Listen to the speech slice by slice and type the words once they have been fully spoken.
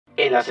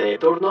Enlace de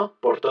Turno,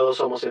 por Todos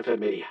Somos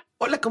Enfermería.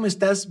 Hola, ¿cómo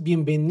estás?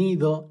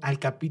 Bienvenido al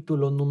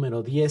capítulo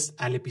número 10,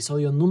 al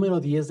episodio número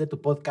 10 de tu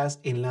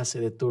podcast Enlace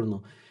de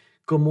Turno.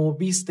 Como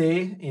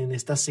viste en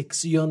esta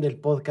sección del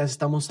podcast,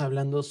 estamos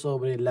hablando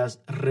sobre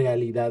las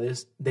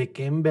realidades de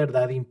qué en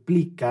verdad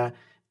implica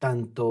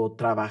tanto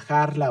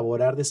trabajar,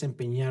 laborar,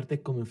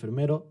 desempeñarte como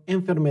enfermero,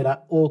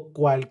 enfermera o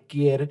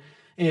cualquier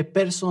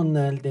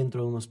personal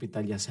dentro de un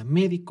hospital, ya sea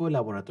médico,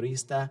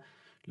 laboratorista,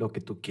 lo que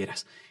tú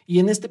quieras. Y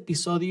en este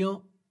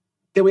episodio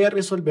te voy a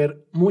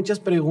resolver muchas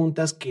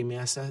preguntas que me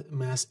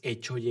has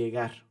hecho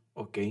llegar,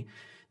 ¿ok?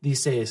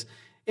 Dices,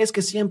 es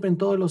que siempre en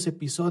todos los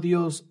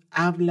episodios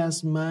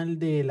hablas mal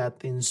de la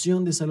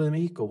atención de salud de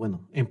México.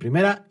 Bueno, en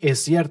primera es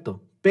cierto,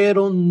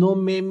 pero no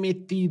me he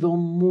metido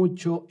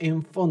mucho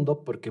en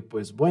fondo porque,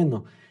 pues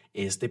bueno,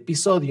 este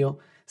episodio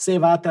se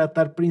va a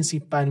tratar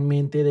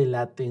principalmente de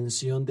la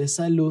atención de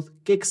salud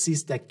que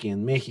existe aquí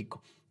en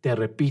México. Te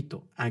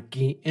repito,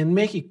 aquí en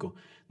México.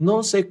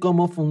 No sé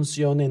cómo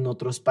funciona en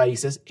otros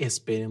países,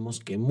 esperemos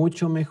que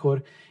mucho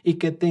mejor y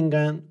que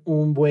tengan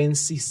un buen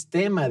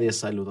sistema de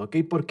salud, ¿ok?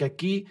 Porque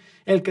aquí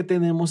el que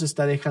tenemos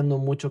está dejando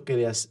mucho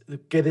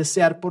que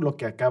desear por lo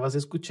que acabas de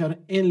escuchar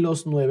en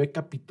los 9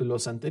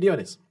 capítulos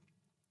anteriores.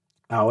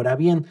 Ahora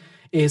bien,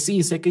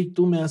 sí, sé que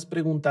tú me has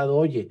preguntado,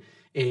 oye,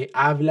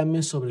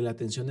 háblame sobre la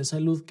atención de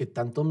salud que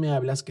tanto me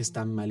hablas que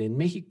está mal en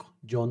México.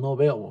 Yo no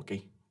veo, ok,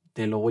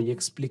 te lo voy a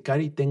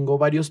explicar y tengo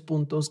varios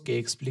puntos que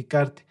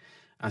explicarte.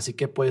 Así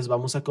que pues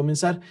vamos a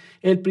comenzar.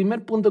 El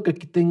primer punto que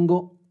aquí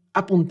tengo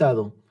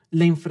apuntado,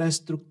 la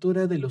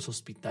infraestructura de los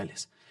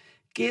hospitales.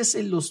 ¿Qué es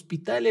el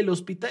hospital? El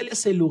hospital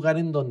es el lugar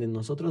en donde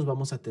nosotros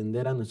vamos a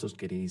atender a nuestros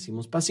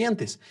queridísimos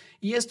pacientes.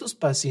 Y estos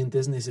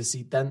pacientes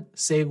necesitan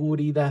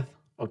seguridad,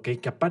 ¿ok?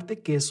 Que aparte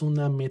que es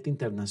una meta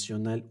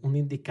internacional, un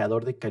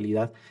indicador de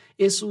calidad,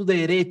 es su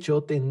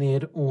derecho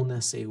tener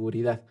una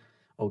seguridad,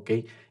 ¿ok?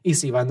 Y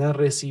si van a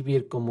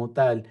recibir como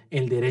tal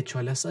el derecho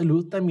a la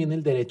salud, también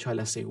el derecho a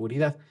la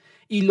seguridad.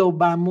 Y lo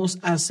vamos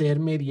a hacer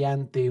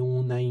mediante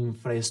una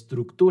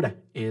infraestructura,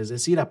 es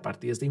decir, a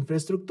partir de esta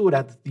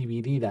infraestructura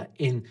dividida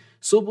en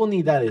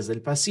subunidades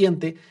del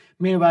paciente,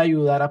 me va a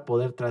ayudar a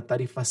poder tratar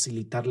y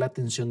facilitar la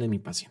atención de mi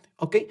paciente,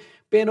 ¿ok?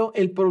 Pero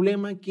el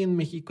problema aquí en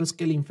México es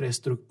que la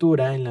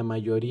infraestructura en la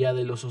mayoría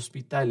de los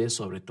hospitales,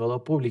 sobre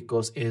todo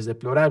públicos, es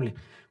deplorable.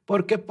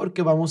 ¿Por qué?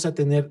 Porque vamos a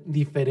tener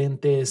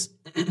diferentes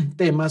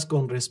temas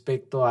con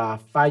respecto a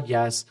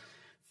fallas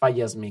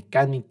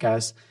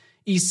mecánicas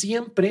y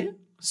siempre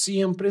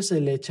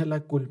se le echa la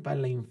culpa a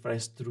la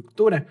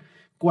infraestructura.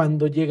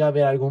 Cuando llega a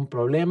haber algún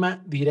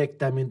problema,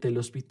 directamente el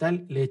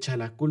hospital le echa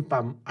la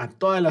culpa a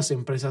todas las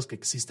empresas que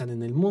existan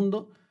en el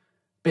mundo,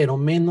 pero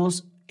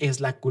menos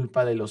es la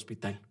culpa del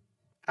hospital.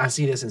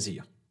 Así de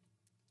sencillo.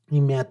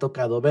 Y me ha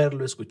tocado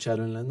verlo,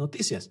 escucharlo en las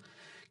noticias.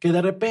 Que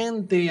de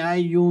repente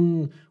hay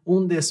un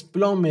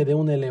desplome de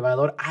un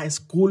elevador. Es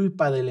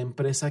culpa de la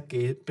empresa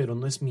pero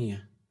no es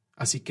mía.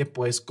 Así que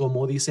pues,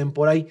 como dicen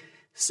por ahí,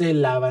 se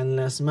lavan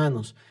las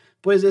manos.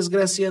 Pues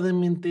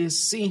desgraciadamente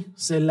sí,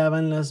 se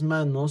lavan las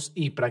manos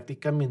y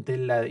prácticamente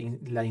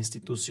la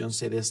institución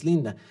se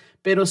deslinda.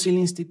 Pero si la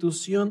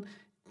institución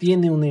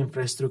tiene una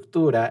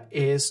infraestructura,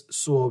 es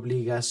su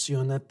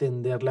obligación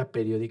atenderla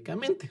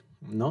periódicamente,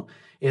 ¿no?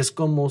 Es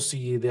como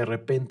si de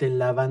repente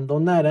la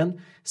abandonaran,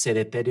 se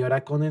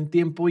deteriora con el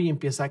tiempo y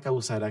empieza a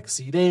causar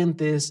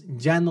accidentes,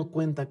 ya no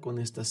cuenta con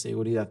esta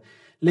seguridad.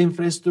 La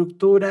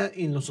infraestructura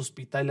en los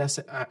hospitales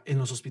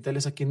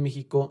aquí en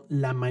México,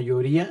 la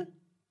mayoría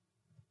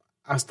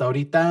hasta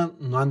ahorita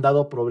no han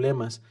dado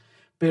problemas,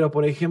 pero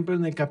por ejemplo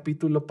en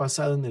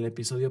el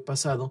episodio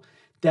pasado,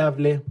 te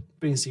hablé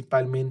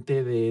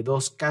principalmente de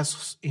 2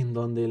 casos en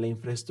donde la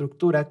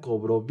infraestructura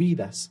cobró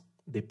vidas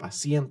de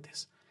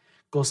pacientes,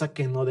 cosa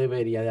que no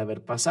debería de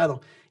haber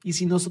pasado. Y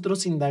si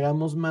nosotros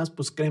indagamos más,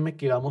 pues créeme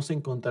que vamos a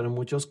encontrar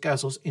muchos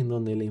casos en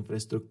donde la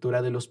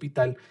infraestructura del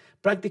hospital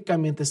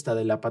prácticamente está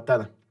de la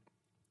patada.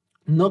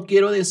 No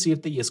quiero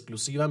decirte y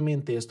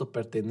exclusivamente esto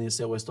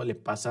pertenece o esto le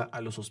pasa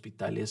a los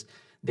hospitales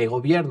de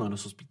gobierno, a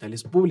los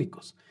hospitales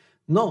públicos.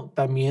 No,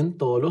 también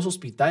todos los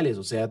hospitales,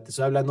 o sea, te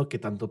estoy hablando que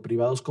tanto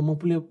privados como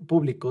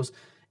públicos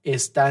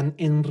están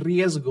en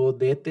riesgo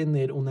de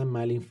tener una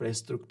mala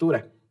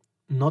infraestructura.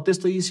 No te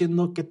estoy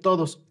diciendo que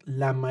todos,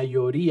 la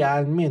mayoría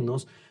al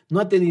menos, no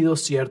ha tenido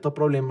cierto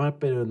problema,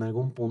 pero en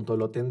algún punto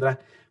lo tendrá.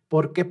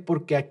 ¿Por qué?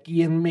 Porque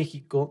aquí en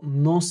México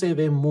no se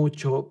ve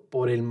mucho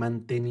por el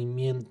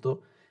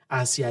mantenimiento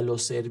hacia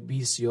los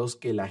servicios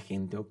que la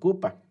gente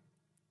ocupa.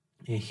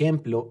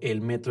 Ejemplo, el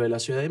metro de la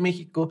Ciudad de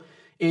México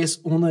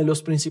es uno de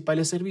los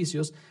principales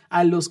servicios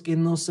a los que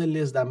no se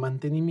les da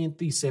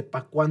mantenimiento y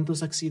sepa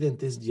cuántos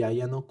accidentes ya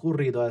hayan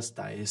ocurrido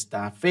hasta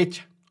esta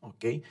fecha,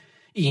 ¿ok?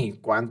 Y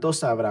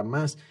cuántos habrá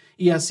más.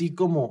 Y así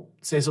como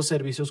esos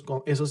servicios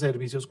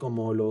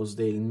como los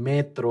del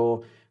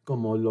metro,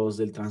 como los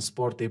del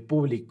transporte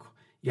público,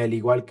 y al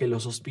igual que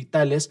los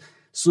hospitales,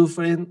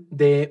 sufren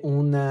de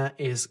una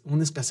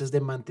escasez de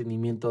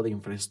mantenimiento de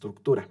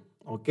infraestructura,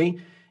 ¿ok?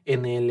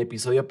 En el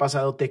episodio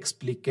pasado te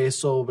expliqué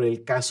sobre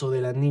el caso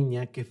de la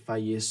niña que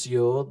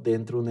falleció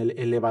dentro de un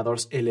elevador.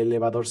 El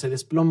elevador se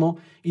desplomó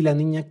y la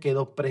niña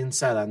quedó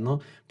prensada, ¿no?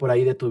 Por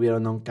ahí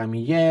detuvieron a un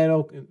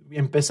camillero,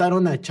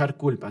 empezaron a echar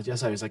culpas. Ya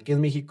sabes, aquí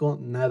en México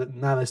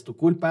nada es tu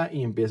culpa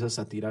y empiezas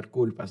a tirar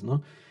culpas,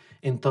 ¿no?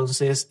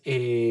 Entonces,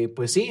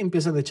 pues sí,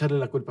 empiezan a echarle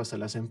la culpa a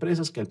las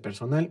empresas, que al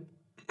personal.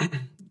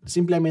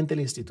 Simplemente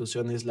la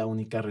institución es la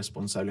única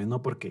responsable,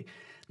 ¿no? Porque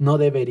no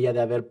debería de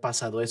haber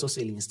pasado eso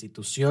si la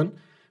institución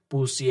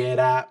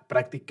pusiera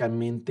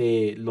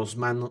prácticamente las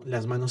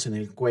manos en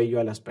el cuello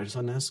a las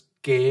personas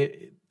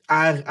que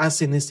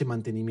hacen este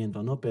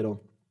mantenimiento, ¿no?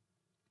 Pero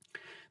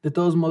de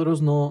todos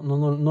modos no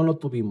lo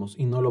tuvimos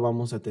y no lo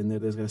vamos a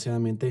tener,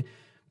 desgraciadamente.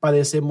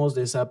 Padecemos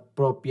de esa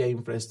propia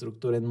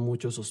infraestructura en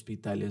muchos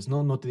hospitales,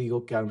 ¿no? No te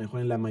digo que a lo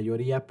mejor en la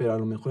mayoría, pero a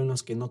lo mejor en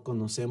los que no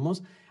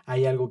conocemos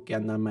hay algo que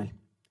anda mal.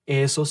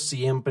 Eso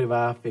siempre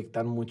va a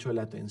afectar mucho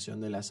la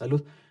atención de la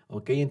salud,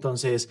 ¿ok?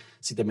 Entonces,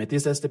 si te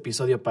metiste a este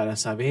episodio para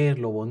saber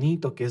lo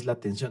bonito que es la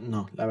atención,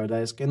 no, la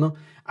verdad es que no.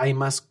 Hay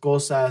más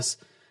cosas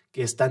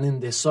que están en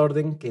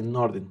desorden que en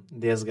orden,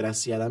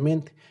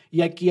 desgraciadamente.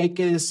 Y aquí hay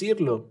que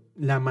decirlo,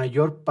 la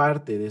mayor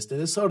parte de este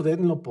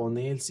desorden lo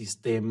pone el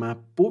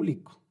sistema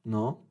público,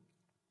 ¿no?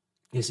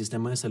 El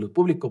sistema de salud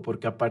público,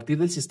 porque a partir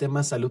del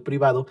sistema de salud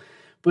privado,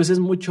 pues es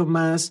mucho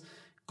más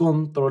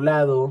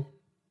controlado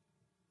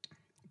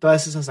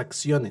todas esas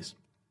acciones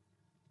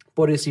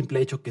por el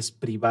simple hecho que es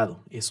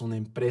privado, es una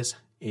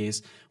empresa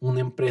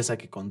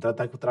que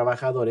contrata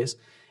trabajadores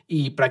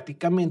y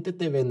prácticamente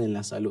te venden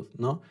la salud,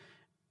 ¿no?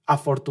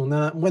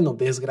 Bueno,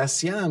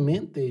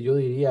 desgraciadamente yo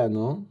diría,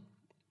 ¿no?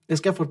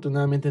 Es que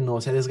afortunadamente no,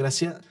 o sea,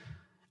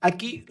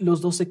 aquí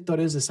los dos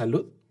sectores de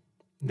salud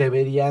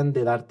deberían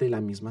de darte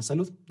la misma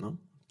salud, ¿no?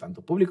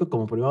 Tanto público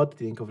como privado te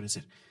tienen que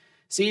ofrecer.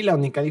 Sí, la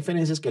única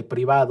diferencia es que el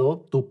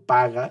privado tú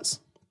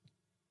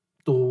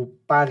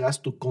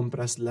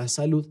compras la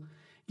salud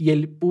y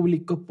el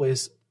público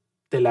pues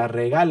te la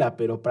regala,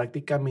 pero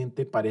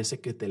prácticamente parece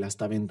que te la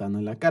está aventando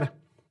en la cara.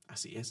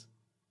 Así es.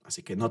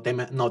 Así que no te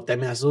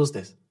me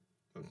asustes.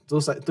 Tú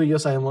y yo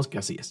sabemos que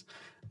así es,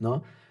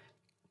 ¿no?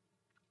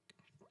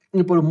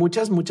 Y por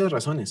muchas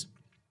razones,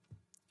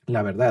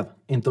 la verdad.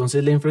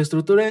 Entonces, la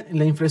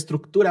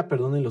infraestructura,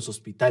 perdón, en los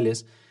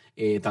hospitales,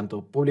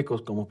 tanto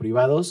públicos como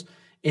privados,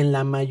 en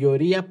la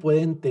mayoría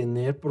pueden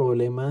tener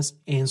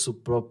problemas en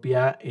su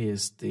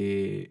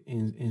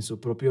en su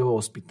propio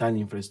hospital,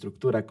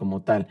 infraestructura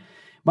como tal.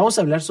 Vamos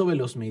a hablar sobre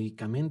los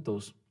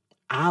medicamentos.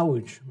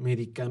 ¡Auch!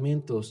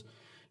 Medicamentos.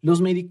 Los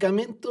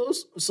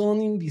medicamentos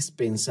son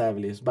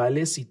indispensables,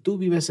 ¿vale? Si tú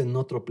vives en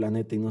otro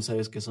planeta y no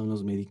sabes qué son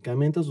los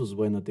medicamentos, pues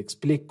bueno, te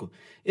explico.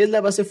 Es la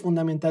base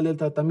fundamental del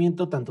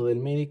tratamiento, tanto del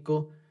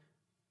médico,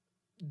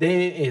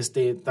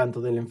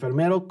 tanto del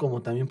enfermero,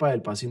 como también para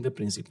el paciente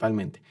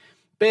principalmente.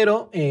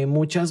 Pero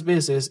muchas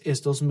veces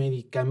estos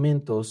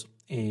medicamentos,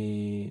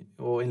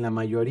 o en la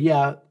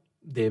mayoría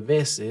de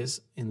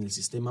veces en el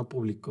sistema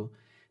público,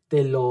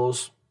 te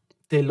los,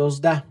 te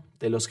los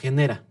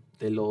genera,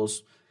 te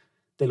los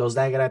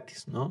da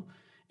gratis, ¿no?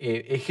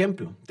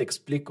 Ejemplo, te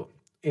explico.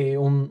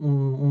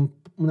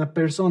 Una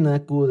persona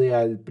acude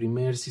al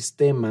primer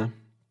sistema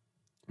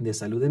de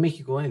salud de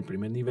México, el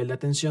primer nivel de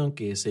atención,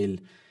 que es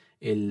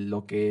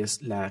lo que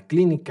es la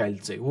clínica,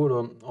 el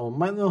seguro, o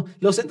bueno,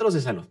 los centros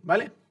de salud,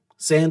 ¿vale?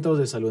 Centros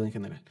de salud en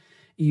general.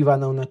 Y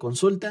van a una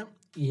consulta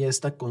y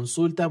esta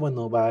consulta,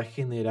 bueno, va a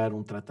generar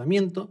un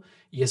tratamiento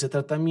y ese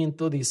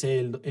tratamiento, dice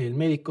el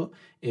médico,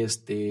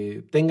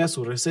 tenga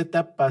su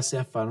receta, pase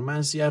a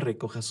farmacia,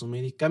 recoja su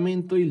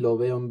medicamento y lo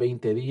veo en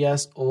 20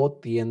 días o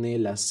tiene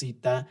la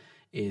cita,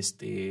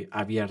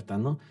 abierta,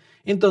 ¿no?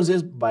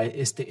 Entonces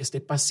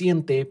este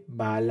paciente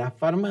va a la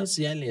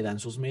farmacia, le dan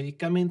sus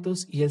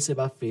medicamentos y él se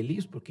va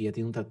feliz porque ya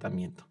tiene un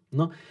tratamiento,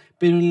 ¿no?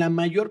 Pero en la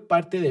mayor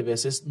parte de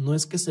veces no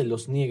es que se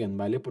los nieguen,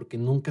 ¿vale? Porque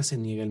nunca se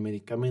niega el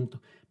medicamento,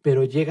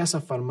 pero llegas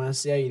a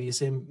farmacia y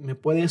dicen, ¿me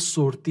puedes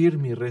surtir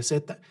mi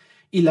receta?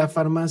 Y la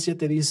farmacia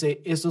te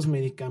dice, estos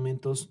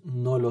medicamentos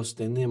no los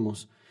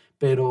tenemos,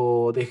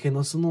 pero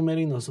déjenos su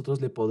número y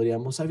nosotros le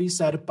podríamos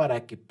avisar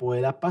para que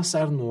pueda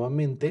pasar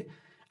nuevamente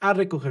a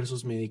recoger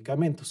sus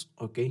medicamentos,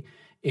 ¿ok?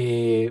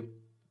 Eso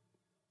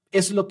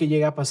es lo que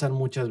llega a pasar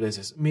muchas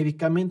veces.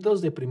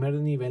 Medicamentos de primer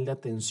nivel de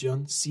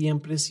atención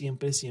siempre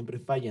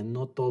fallan.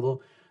 No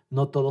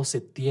todo se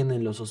tiene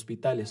en los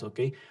hospitales, ¿ok?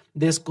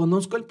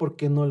 Desconozco el por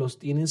qué no los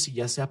tienen, si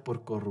ya sea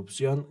por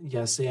corrupción,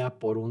 ya sea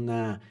por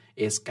una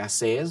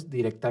escasez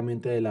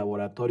directamente del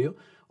laboratorio,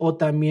 o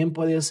también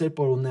puede ser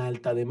por una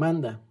alta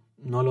demanda.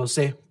 No lo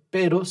sé,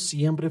 pero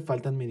siempre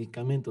faltan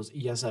medicamentos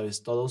y ya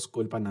sabes, todos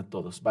culpan a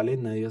todos, ¿vale?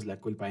 Nadie es la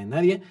culpa de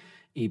nadie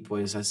y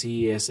pues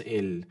así es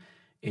el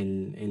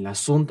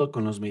asunto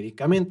con los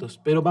medicamentos.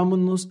 Pero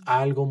vámonos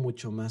a algo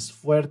mucho más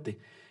fuerte.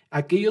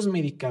 Aquellos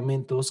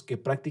medicamentos que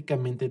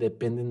prácticamente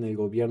dependen del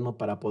gobierno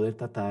para poder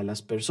tratar a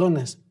las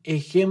personas.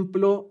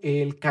 Ejemplo,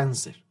 el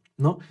cáncer,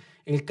 ¿no?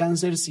 El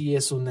cáncer sí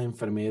es una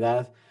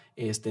enfermedad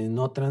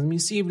no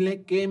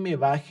transmisible que me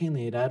va a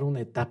generar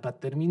una etapa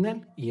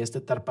terminal y esta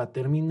etapa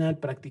terminal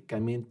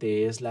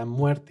prácticamente es la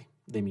muerte,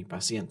 de mi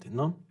paciente,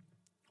 ¿no?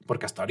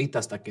 Porque hasta ahorita,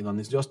 hasta que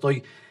donde yo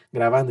estoy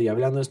grabando y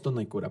hablando de esto, no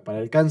hay cura para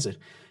el cáncer.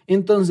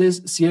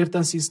 Entonces,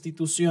 ciertas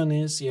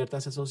instituciones,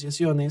 ciertas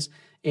asociaciones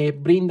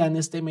brindan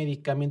este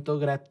medicamento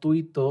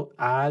gratuito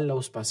a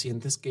los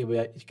pacientes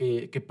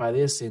que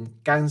padecen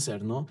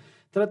cáncer, ¿no?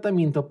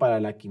 Tratamiento para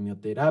la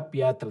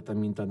quimioterapia,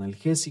 tratamiento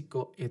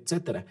analgésico,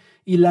 etcétera.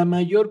 Y la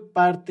mayor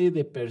parte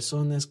de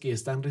personas que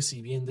están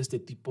recibiendo este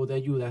tipo de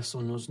ayuda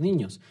son los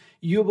niños.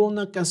 Y hubo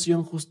una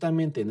ocasión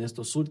justamente en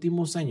estos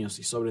últimos años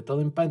y sobre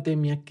todo en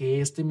pandemia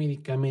que este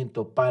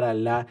medicamento para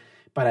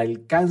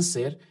el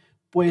cáncer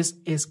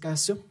pues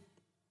escaseó,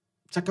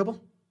 se acabó.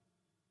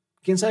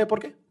 ¿Quién sabe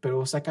por qué?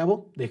 Pero se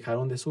acabó,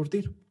 dejaron de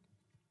surtir.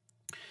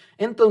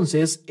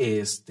 Entonces,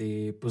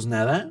 pues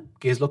nada,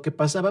 ¿qué es lo que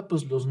pasaba?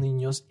 Pues los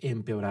niños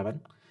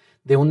empeoraban.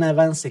 De un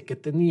avance que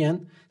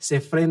tenían,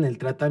 se frena el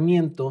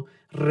tratamiento,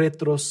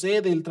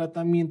 retrocede el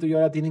tratamiento y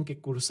ahora tienen que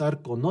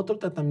cursar con otro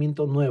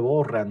tratamiento nuevo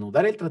o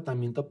reanudar el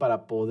tratamiento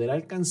para poder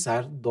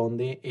alcanzar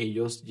donde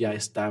ellos ya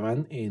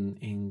estaban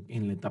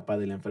en la etapa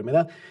de la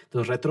enfermedad.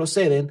 Entonces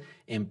retroceden,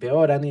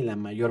 empeoran y la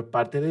mayor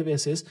parte de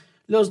veces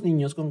los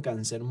niños con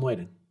cáncer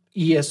mueren.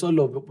 Y eso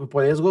lo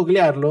puedes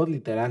googlearlo,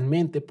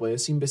 literalmente,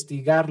 puedes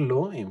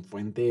investigarlo en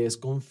fuentes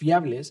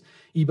confiables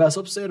y vas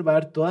a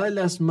observar todas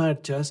las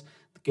marchas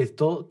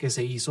que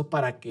se hizo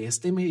para que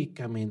este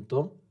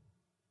medicamento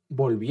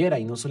volviera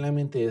y no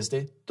solamente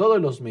todos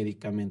los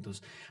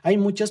medicamentos. Hay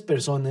muchas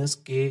personas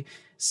que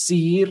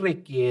sí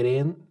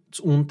requieren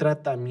un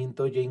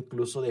tratamiento ya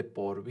incluso de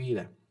por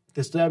vida.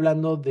 Te estoy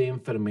hablando de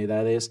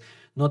enfermedades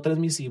no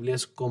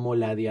transmisibles como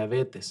la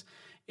diabetes.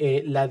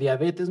 La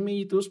diabetes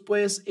mellitus,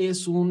 pues,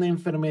 es una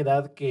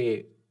enfermedad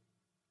que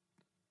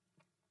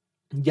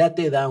ya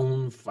te da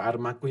un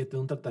fármaco, ya te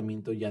da un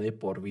tratamiento ya de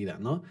por vida,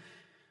 ¿no?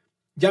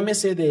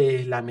 Llámese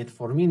de la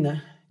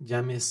metformina,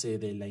 llámese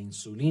de la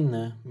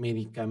insulina,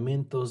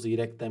 medicamentos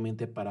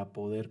directamente para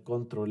poder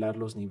controlar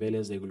los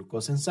niveles de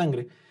glucosa en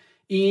sangre.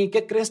 ¿Y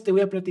qué crees? Te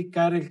voy a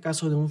platicar el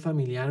caso de un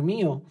familiar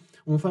mío.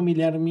 Un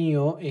familiar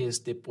mío,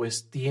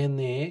 pues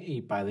tiene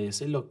y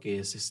padece lo que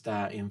es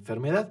esta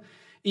enfermedad.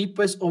 Y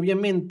pues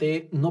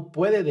obviamente no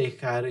puede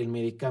dejar el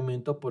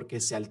medicamento porque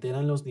se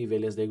alteran los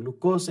niveles de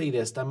glucosa y de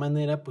esta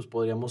manera pues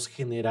podríamos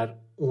generar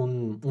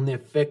un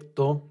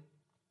efecto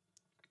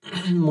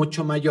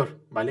mucho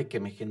mayor, ¿vale?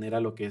 Que me genera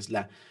lo que es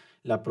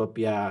la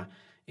propia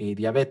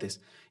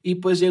diabetes. Y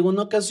pues llegó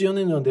una ocasión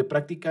en donde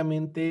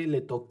prácticamente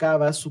le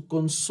tocaba su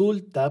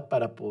consulta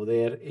para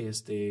poder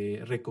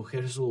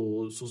recoger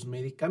sus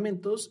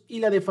medicamentos y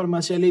la de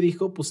farmacia le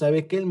dijo, pues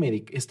sabe que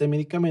este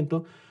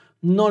medicamento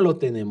no lo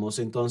tenemos,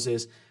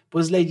 entonces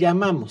pues le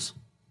llamamos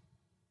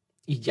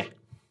y ya.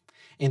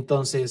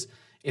 Entonces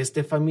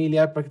este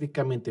familiar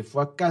prácticamente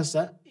fue a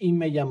casa y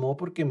me llamó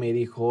porque me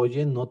dijo,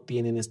 oye, no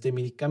tienen este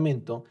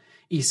medicamento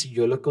y si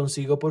yo lo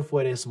consigo por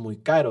fuera es muy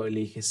caro. Y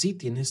le dije, sí,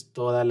 tienes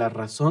toda la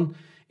razón,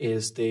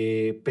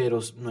 pero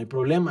no hay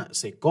problema,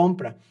 se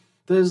compra.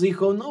 Entonces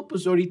dijo, no,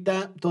 pues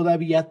ahorita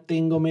todavía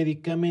tengo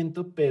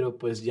medicamento, pero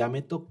pues ya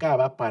me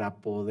tocaba para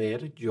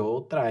poder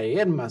yo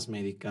traer más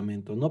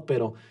medicamento, ¿no?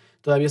 Pero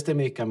todavía este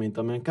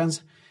medicamento me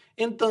alcanza.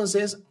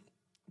 Entonces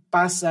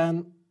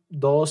pasan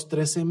 2,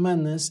 3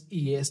 semanas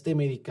y este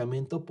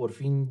medicamento por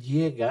fin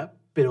llega,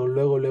 pero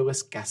luego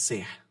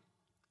escasea.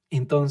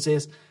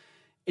 Entonces,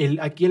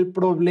 aquí el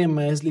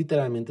problema es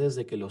literalmente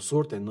desde que lo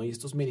surten, ¿no? Y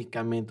estos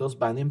medicamentos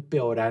van a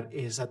empeorar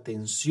esa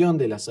tensión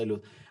de la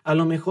salud. A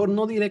lo mejor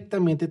no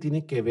directamente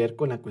tiene que ver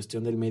con la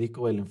cuestión del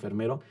médico o del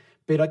enfermero,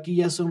 pero aquí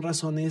ya son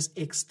razones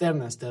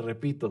externas, te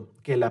repito,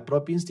 que la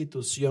propia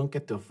institución que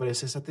te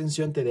ofrece esa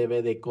atención te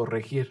debe de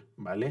corregir,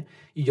 ¿vale?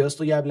 Y yo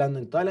estoy hablando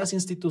en todas las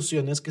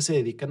instituciones que se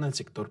dedican al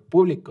sector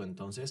público,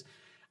 entonces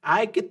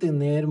hay que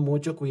tener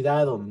mucho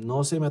cuidado,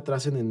 no se me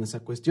atrasen en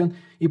esa cuestión.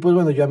 Y pues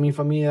bueno, yo a mi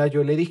familia,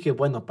 yo le dije,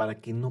 bueno, para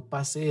que no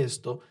pase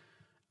esto,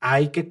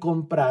 hay que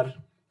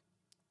comprar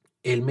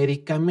el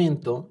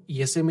medicamento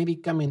y ese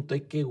medicamento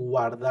hay que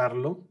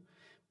guardarlo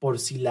por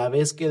si la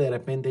vez que de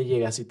repente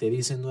llegas y te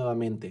dicen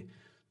nuevamente,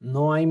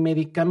 no hay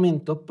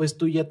medicamento, pues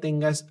tú ya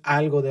tengas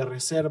algo de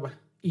reserva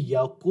y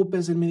ya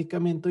ocupes el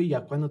medicamento y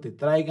ya cuando te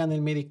traigan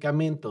el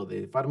medicamento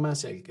de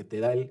farmacia, el que te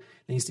da la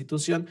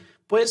institución,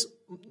 pues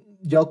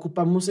ya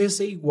ocupamos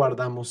ese y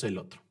guardamos el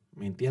otro.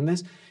 ¿Me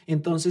entiendes?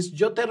 Entonces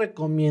yo te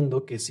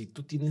recomiendo que si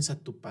tú tienes a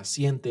tu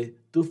paciente,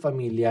 tu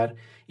familiar,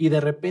 y de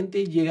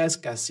repente llega a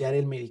escasear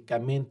el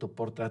medicamento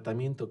por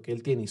tratamiento que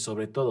él tiene, y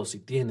sobre todo si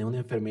tiene una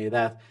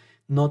enfermedad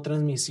no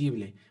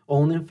transmisible o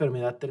una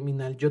enfermedad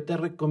terminal, yo te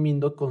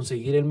recomiendo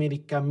conseguir el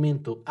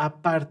medicamento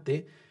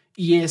aparte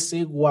y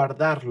ese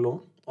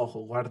guardarlo. Ojo,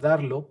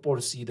 guardarlo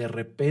por si de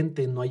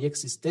repente no hay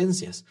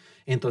existencias.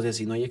 Entonces,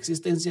 si no hay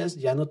existencias,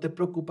 ya no te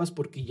preocupas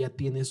porque ya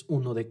tienes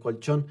uno de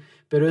colchón.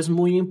 Pero es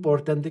muy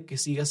importante que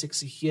sigas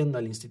exigiendo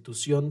a la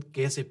institución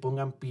que se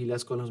pongan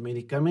pilas con los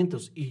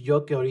medicamentos. Y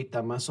yo que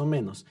ahorita más o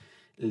menos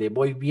le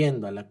voy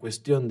viendo a la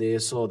cuestión de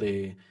eso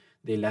de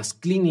las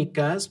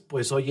clínicas,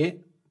 pues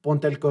oye,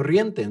 ponte al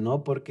corriente,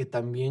 ¿no? Porque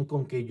también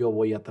con que yo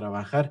voy a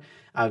trabajar.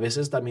 A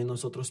veces también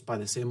nosotros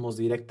padecemos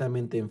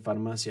directamente en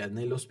farmacia, en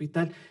el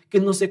hospital, que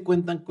no se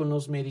cuentan con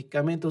los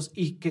medicamentos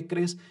y ¿qué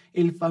crees?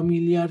 El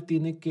familiar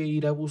tiene que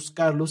ir a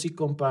buscarlos y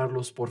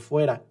comprarlos por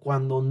fuera,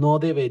 cuando no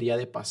debería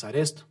de pasar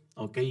esto,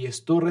 ¿ok?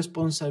 Es tu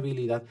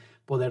responsabilidad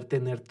poder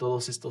tener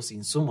todos estos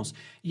insumos.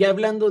 Y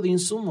hablando de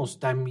insumos,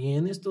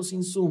 también estos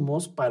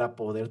insumos para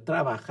poder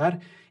trabajar.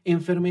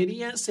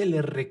 Enfermería se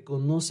le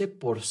reconoce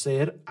por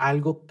ser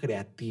algo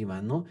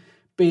creativa, ¿no?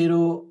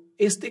 Pero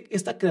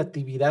esta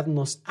creatividad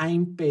nos ha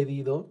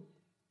impedido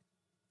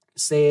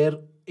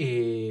ser,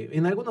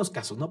 en algunos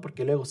casos, ¿no?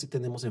 Porque luego sí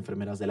tenemos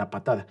enfermeras de la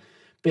patada,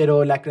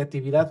 pero la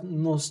creatividad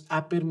nos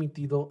ha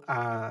permitido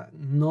a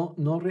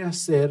no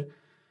rehacer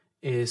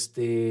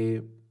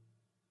este,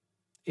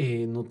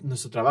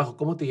 nuestro trabajo.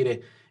 ¿Cómo te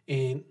diré?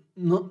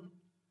 No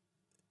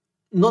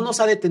nos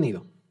ha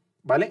detenido,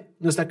 ¿vale?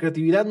 Nuestra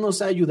creatividad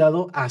nos ha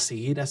ayudado a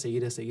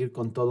seguir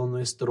con todo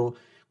nuestro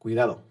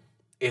cuidado.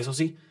 Eso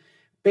sí,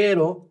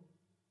 pero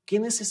 ¿qué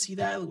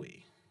necesidad,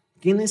 güey?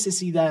 ¿Qué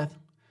necesidad?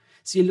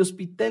 Si el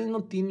hospital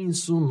no tiene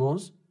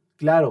insumos,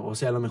 claro, o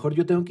sea, a lo mejor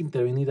yo tengo que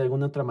intervenir de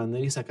alguna otra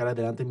manera y sacar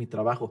adelante mi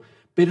trabajo,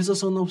 pero esos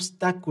son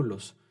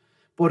obstáculos.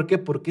 ¿Por qué?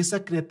 Porque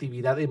esa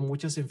creatividad en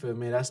muchas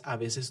enfermeras a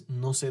veces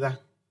no se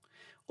da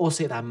o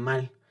se da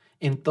mal.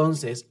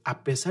 Entonces,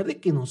 a pesar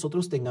de que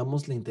nosotros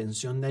tengamos la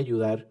intención de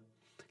ayudar,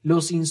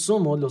 los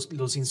insumos,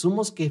 los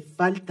insumos que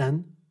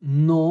faltan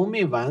no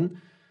me van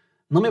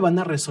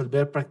a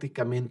resolver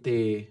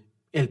prácticamente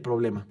el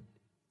problema.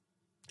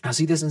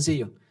 Así de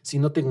sencillo. Si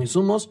no tengo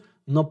insumos,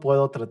 no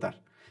puedo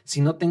tratar.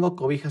 Si no tengo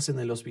cobijas en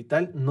el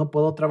hospital, no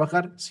puedo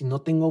trabajar. Si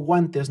no tengo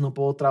guantes, no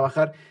puedo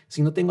trabajar.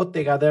 Si no tengo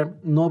tegader,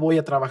 no voy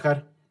a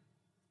trabajar.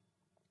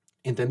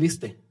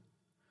 ¿Entendiste?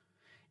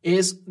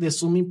 Es de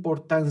suma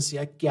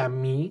importancia que a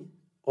mí,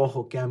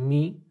 ojo, que a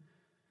mí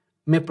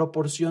me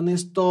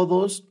proporciones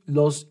todos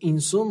los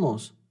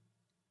insumos,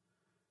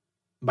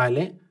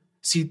 ¿vale?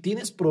 Si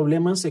tienes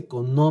problemas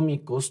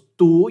económicos,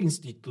 tu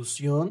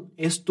institución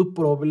es tu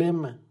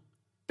problema,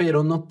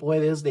 pero no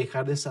puedes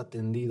dejar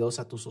desatendidos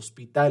a tus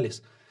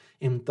hospitales.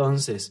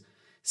 Entonces,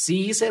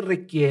 sí se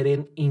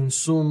requieren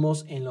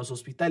insumos en los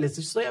hospitales.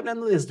 Estoy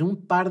hablando desde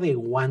un par de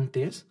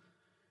guantes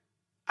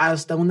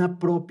hasta un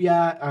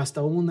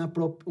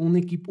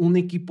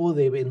equipo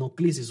de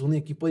venoclisis, un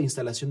equipo de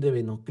instalación de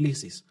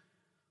venoclisis.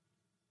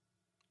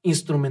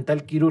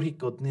 Instrumental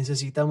quirúrgico,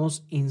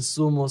 necesitamos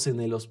insumos en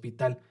el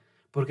hospital.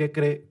 Porque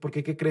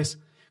 ¿qué crees?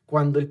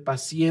 Cuando el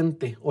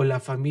paciente o la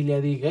familia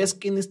diga, es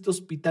que en este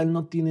hospital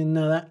no tienen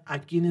nada,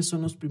 ¿a quiénes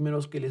son los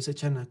primeros que les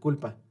echan la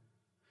culpa?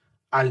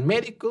 Al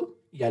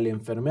médico y al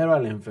enfermero, a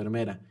la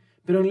enfermera.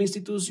 Pero en la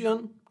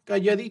institución,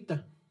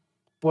 calladita.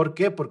 ¿Por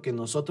qué? Porque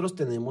nosotros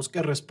tenemos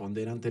que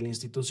responder ante la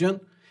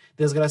institución.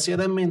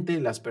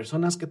 Desgraciadamente, las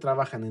personas que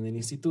trabajan en el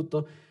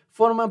instituto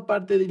forman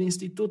parte del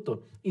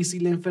instituto y si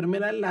la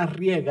enfermera la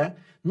riega,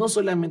 no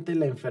solamente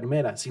la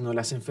enfermera, sino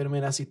las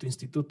enfermeras y tu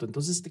instituto.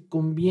 Entonces te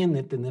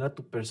conviene tener a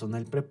tu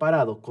personal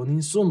preparado con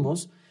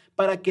insumos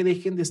para que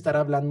dejen de estar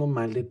hablando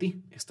mal de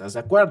ti. ¿Estás de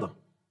acuerdo?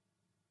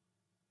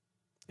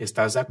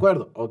 ¿Estás de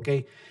acuerdo? Ok.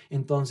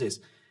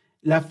 Entonces,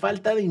 la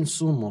falta de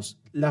insumos,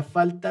 la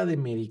falta de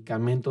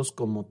medicamentos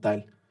como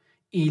tal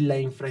y la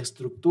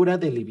infraestructura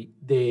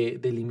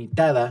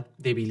debilitada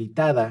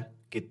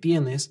que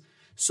tienes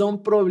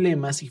son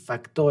problemas y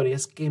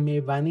factores que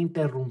me van a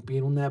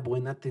interrumpir una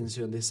buena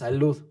atención de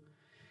salud.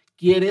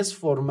 ¿Quieres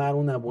formar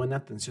una buena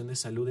atención de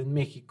salud en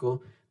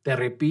México? Te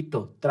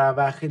repito,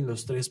 trabaja en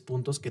los 3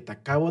 puntos que te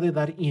acabo de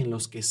dar y en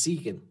los que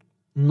siguen.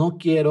 No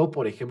quiero,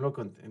 por ejemplo,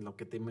 en lo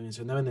que te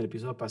mencionaba en el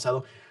episodio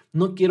pasado,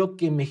 no quiero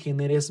que me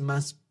generes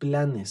más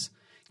planes.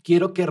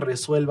 Quiero que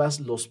resuelvas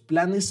los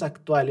planes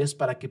actuales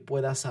para que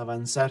puedas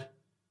avanzar.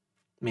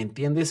 ¿Me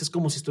entiendes? Es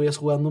como si estuvieras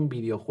jugando un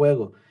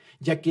videojuego.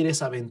 Ya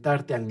quieres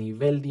aventarte al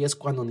nivel 10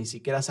 cuando ni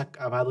siquiera has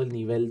acabado el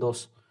nivel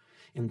 2.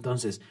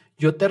 Entonces,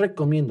 yo te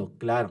recomiendo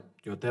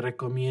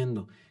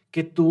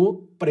que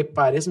tú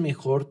prepares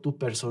mejor tu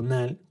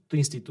personal, tu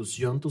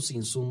institución, tus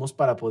insumos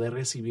para poder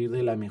recibir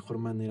de la mejor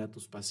manera a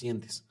tus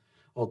pacientes.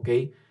 ¿Ok?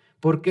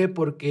 ¿Por qué?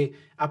 Porque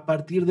a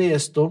partir de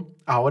esto,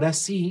 ahora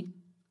sí,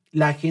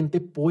 la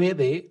gente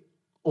puede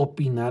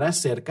opinar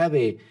acerca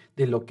de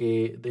lo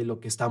que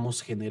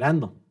estamos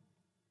generando.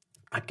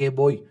 ¿A qué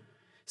voy?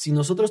 Si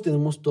nosotros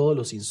tenemos todos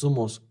los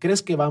insumos,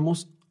 ¿crees que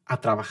vamos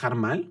a trabajar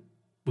mal?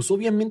 Pues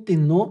obviamente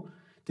no.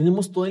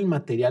 Tenemos todo el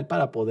material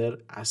para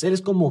poder hacer.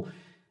 Es como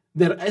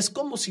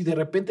si de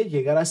repente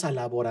llegaras al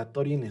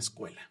laboratorio en la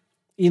escuela.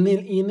 Y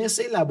en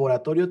ese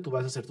laboratorio tú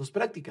vas a hacer tus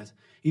prácticas.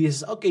 Y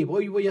dices, ok,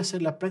 voy a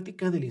hacer la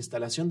práctica de la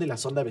instalación de la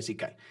sonda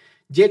vesical.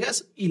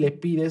 Llegas y le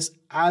pides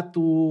a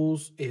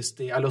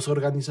los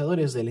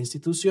organizadores de la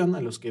institución,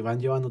 a los que van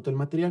llevando todo el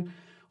material,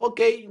 ok,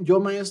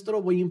 yo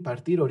maestro voy a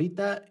impartir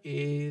ahorita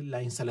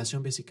la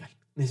instalación vesical.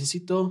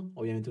 Necesito,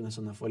 obviamente, una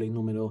zona Foley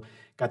número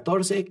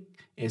 14,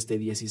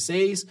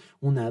 16,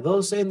 una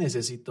 12,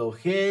 necesito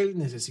gel,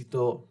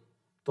 necesito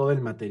todo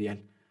el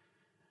material.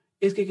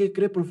 Es que, ¿qué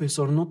cree,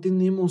 profesor? No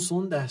tenemos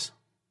ondas.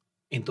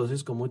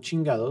 Entonces, ¿cómo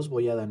chingados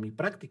voy a dar mi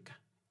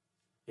práctica?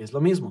 Es lo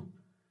mismo.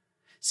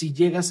 Si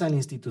llegas a la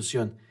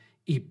institución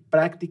y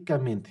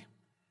prácticamente,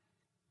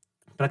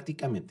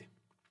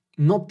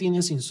 no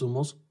tienes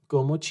insumos,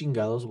 ¿cómo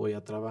chingados voy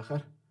a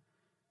trabajar?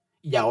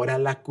 Y ahora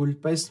la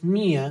culpa es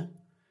mía,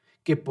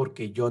 que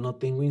porque yo no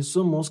tengo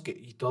insumos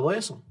y todo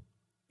eso.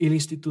 Y la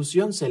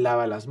institución se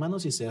lava las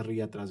manos y se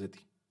ríe atrás de ti.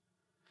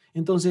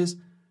 Entonces,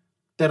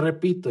 te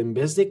repito, en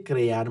vez de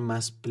crear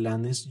más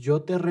planes,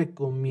 yo te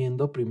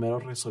recomiendo primero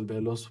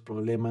resolver los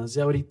problemas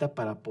de ahorita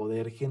para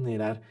poder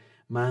generar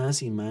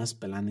más y más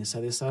planes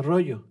a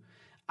desarrollo.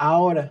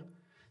 Ahora,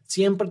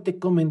 siempre te he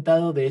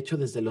comentado, de hecho,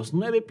 desde los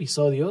 9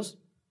 episodios,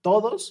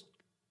 todos,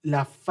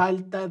 la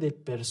falta de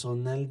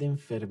personal de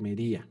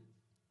enfermería.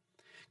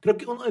 Creo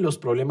que uno de los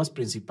problemas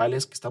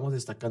principales que estamos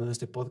destacando en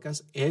este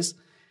podcast es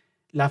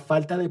la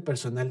falta de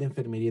personal de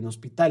enfermería en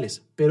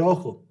hospitales. Pero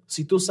ojo,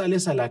 si tú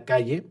sales a la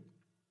calle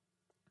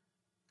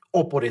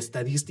o por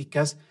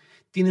estadísticas,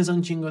 tienes a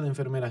un chingo de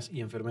enfermeras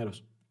y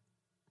enfermeros.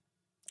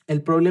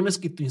 El problema es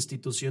que tu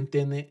institución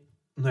tiene,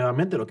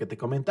 nuevamente lo que te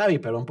comentaba, y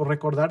perdón por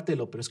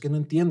recordártelo, pero es que no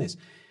entiendes.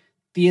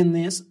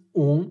 Tienes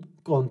un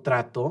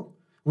contrato,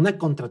 una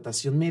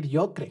contratación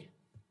mediocre.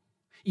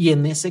 Y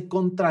en ese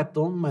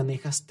contrato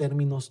manejas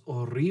términos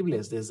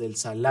horribles, desde el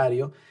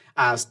salario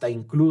hasta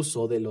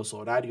incluso de los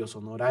horarios,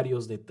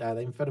 honorarios de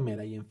cada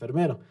enfermera y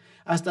enfermero,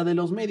 hasta de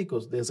los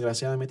médicos,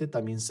 desgraciadamente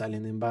también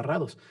salen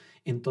embarrados.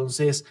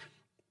 Entonces,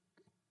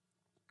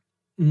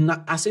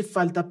 hace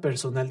falta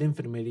personal de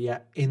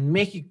enfermería en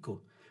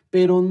México,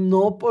 pero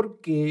no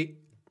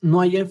porque no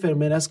haya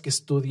enfermeras que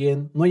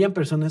estudien, no hayan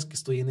personas que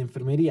estudien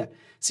enfermería,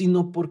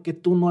 sino porque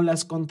tú no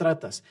las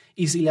contratas.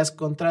 Y si las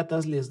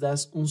contratas, les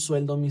das un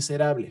sueldo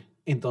miserable.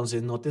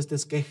 Entonces no te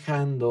estés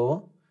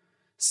quejando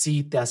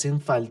si te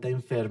hacen falta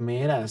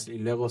enfermeras y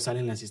luego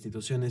salen las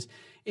instituciones.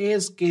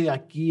 Es que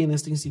aquí en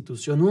esta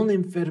institución una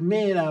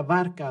enfermera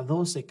abarca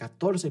 12,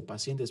 14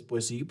 pacientes.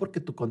 Pues sí, porque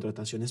tu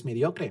contratación es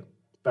mediocre.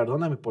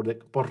 Perdóname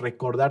por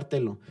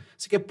recordártelo.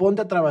 Así que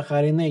ponte a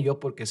trabajar en ello,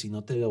 porque si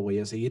no te lo voy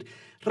a seguir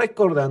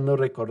recordando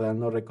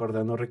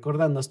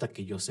hasta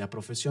que yo sea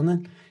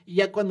profesional. Y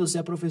ya cuando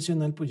sea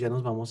profesional, pues ya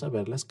nos vamos a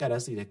ver las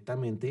caras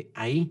directamente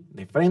ahí,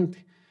 de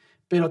frente.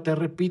 Pero te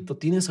repito,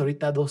 tienes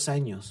ahorita 2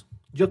 años.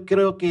 Yo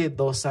creo que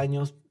 2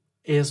 años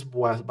es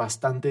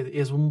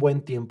bastante, es un buen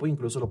tiempo,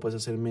 incluso lo puedes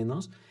hacer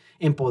menos,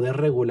 en poder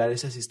regular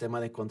ese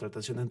sistema de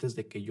contratación antes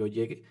de que yo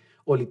llegue,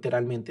 o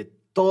literalmente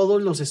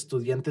todos los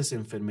estudiantes de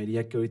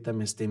enfermería que ahorita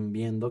me estén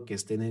viendo, que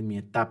estén en mi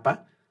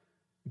etapa,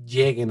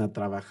 lleguen a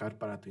trabajar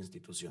para tu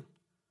institución.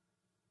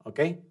 ¿Ok?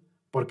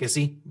 Porque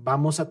sí,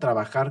 vamos a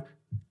trabajar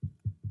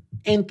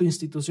en tu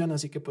institución,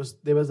 así que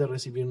pues debes de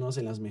recibirnos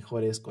en las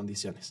mejores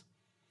condiciones,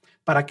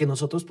 para que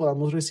nosotros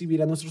podamos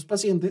recibir a nuestros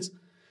pacientes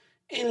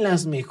en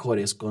las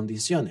mejores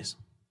condiciones.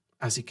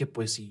 Así que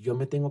pues si yo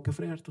me tengo que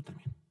fregar, tú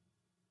también.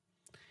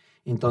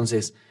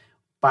 Entonces,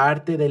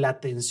 parte de la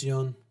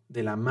atención,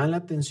 de la mala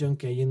atención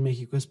que hay en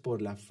México es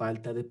por la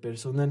falta de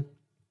personal.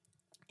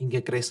 ¿Y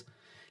qué crees?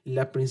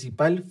 La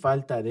principal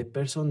falta de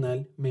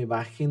personal me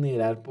va a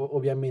generar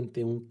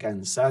obviamente un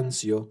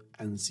cansancio,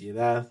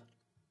 ansiedad,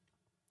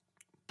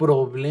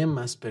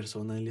 problemas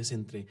personales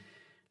entre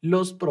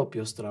los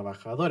propios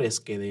trabajadores,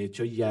 que de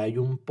hecho ya hay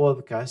un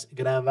podcast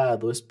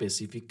grabado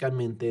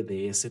específicamente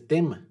de ese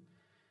tema,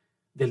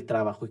 del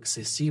trabajo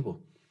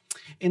excesivo.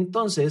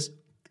 Entonces,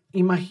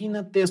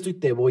 imagínate esto y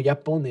te voy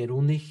a poner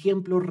un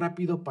ejemplo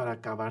rápido para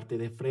acabarte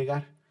de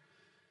fregar.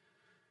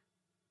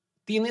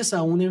 Tienes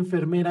a una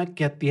enfermera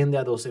que atiende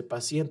a 12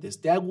 pacientes.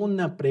 Te hago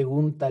una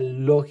pregunta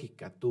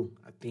lógica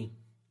a ti.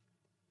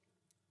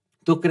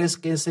 ¿Tú crees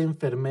que esa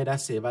enfermera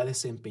se va a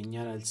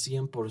desempeñar al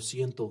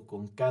 100%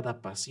 con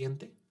cada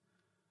paciente?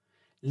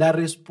 La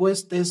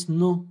respuesta es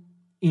no,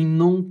 y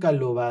nunca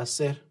lo va a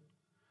hacer.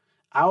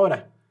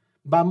 Ahora,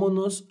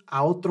 vámonos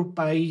a otro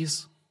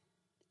país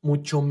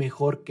mucho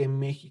mejor que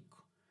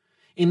México.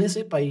 En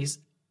ese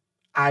país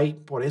hay,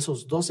 por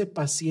esos 12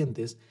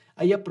 pacientes,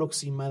 hay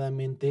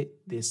aproximadamente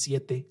de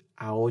 7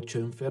 a 8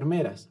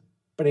 enfermeras.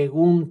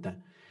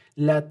 Pregunta,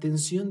 ¿la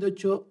atención de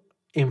 8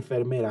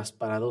 enfermeras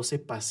para 12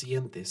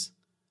 pacientes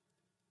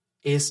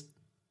es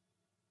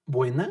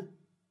buena?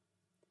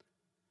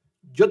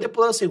 Yo te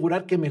puedo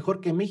asegurar que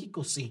mejor que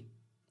México, sí.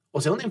 O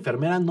sea, una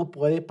enfermera no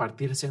puede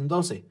partirse en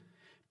 12,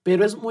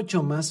 pero es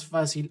mucho más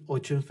fácil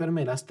 8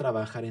 enfermeras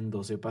trabajar en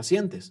 12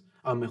 pacientes.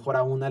 A lo mejor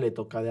a una le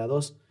toca de a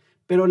 2,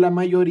 pero la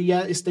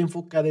mayoría está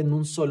enfocada en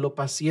un solo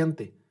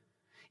paciente.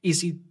 Y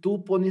si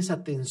tú pones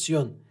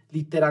atención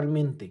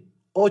literalmente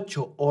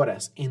 8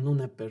 horas en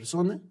una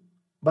persona,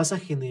 vas a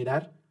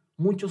generar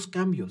muchos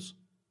cambios.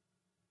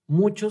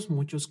 Muchos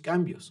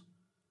cambios.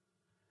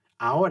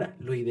 Ahora,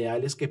 lo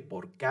ideal es que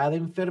por cada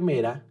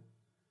enfermera,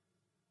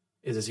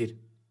 es decir,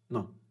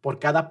 no, por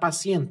cada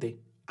paciente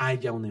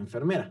haya una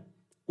enfermera.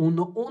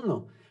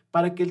 Uno,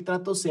 para que el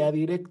trato sea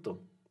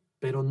directo.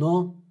 Pero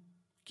no,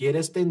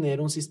 quieres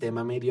tener un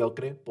sistema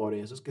mediocre, por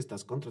eso es que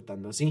estás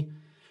contratando así.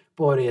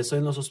 Por eso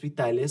en los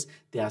hospitales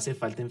te hace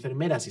falta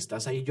enfermeras. Si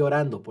estás ahí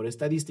llorando por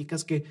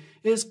estadísticas que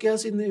es que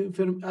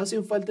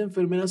hacen falta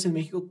enfermeras en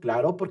México,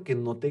 claro, porque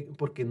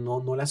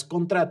no las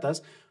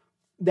contratas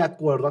de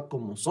acuerdo a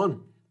cómo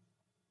son.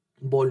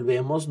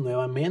 Volvemos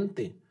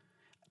nuevamente.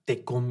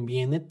 Te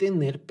conviene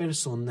tener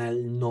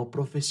personal no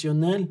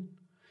profesional.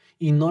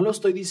 Y no lo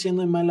estoy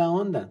diciendo en mala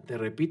onda. Te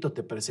repito,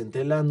 te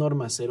presenté la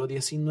norma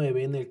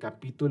 019 en el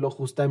capítulo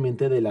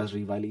justamente de las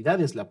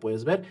rivalidades. La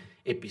puedes ver,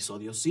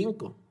 episodio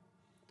 5.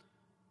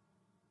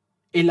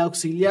 El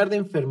auxiliar de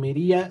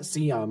enfermería,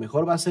 sí, a lo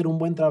mejor va a hacer un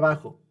buen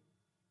trabajo.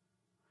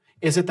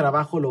 Ese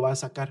trabajo lo va a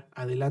sacar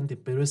adelante,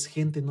 pero es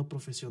gente no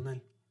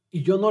profesional.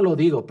 Y yo no lo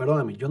digo,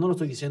 perdóname, yo no lo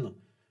estoy diciendo.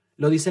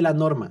 Lo dice la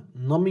norma.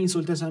 No me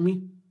insultes a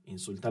mí,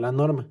 insulta a la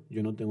norma.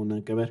 Yo no tengo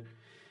nada que ver.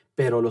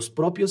 Pero los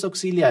propios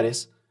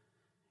auxiliares,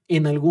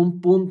 en algún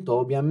punto,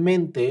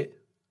 obviamente,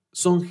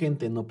 son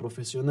gente no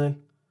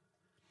profesional.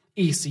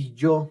 Y si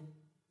yo,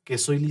 que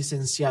soy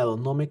licenciado,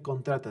 no me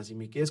contratas y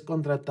me quieres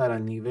contratar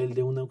al nivel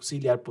de un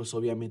auxiliar, pues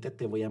obviamente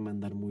te voy a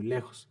mandar muy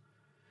lejos.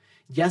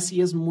 Ya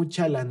si es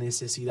mucha la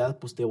necesidad,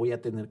 pues te voy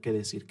a tener que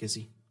decir que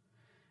sí.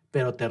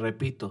 Pero te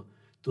repito,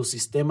 tu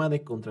sistema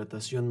de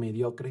contratación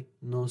mediocre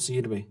no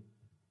sirve.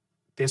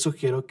 Te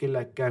sugiero que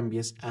la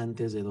cambies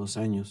antes de 2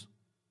 años,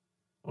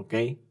 ¿ok?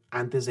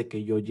 Antes de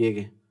que yo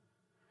llegue.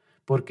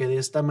 Porque de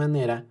esta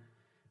manera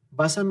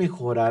vas a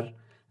mejorar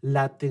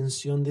la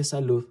atención de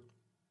salud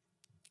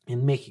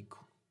en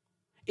México.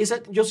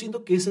 Yo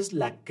siento que esa es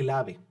la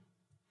clave.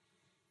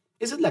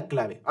 Esa es la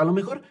clave. A lo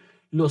mejor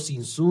los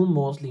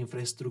insumos, la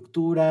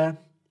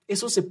infraestructura,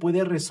 eso se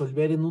puede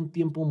resolver en un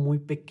tiempo muy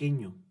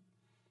pequeño.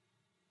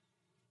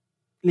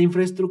 La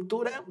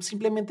infraestructura,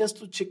 simplemente haz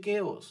tus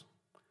chequeos.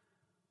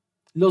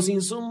 Los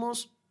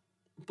insumos,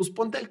 pues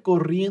ponte al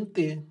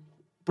corriente.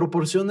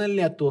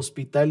 Proporciónale a tu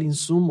hospital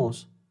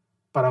insumos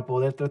para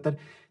poder tratar.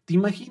 ¿Te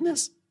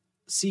imaginas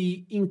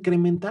si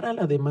incrementara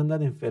la demanda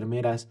de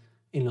enfermeras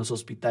en los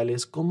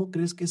hospitales? ¿Cómo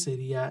crees que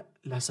sería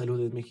la salud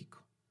en México?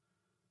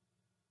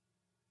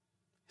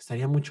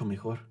 Estaría mucho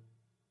mejor.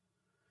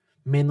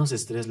 Menos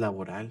estrés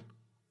laboral,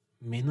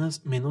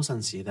 menos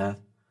ansiedad,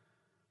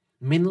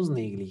 menos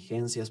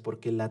negligencias,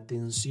 porque la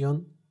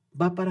atención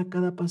va para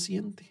cada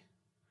paciente.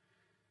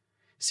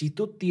 Si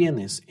tú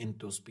tienes en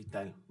tu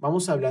hospital,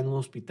 vamos a hablar de un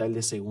hospital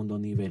de segundo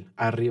nivel,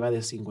 arriba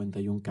de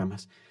 51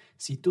 camas.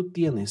 Si tú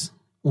tienes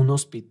un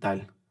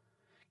hospital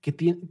que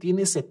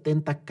tiene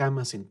 70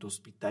 camas en tu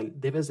hospital,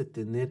 debes de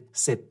tener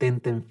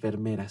 70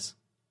 enfermeras.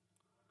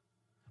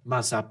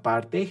 Más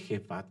aparte,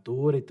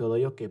 jefatura y todo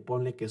ello, que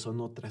ponle que son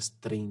otras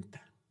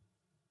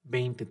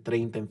 20,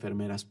 30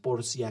 enfermeras,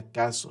 por si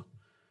acaso.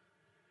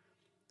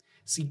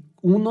 Si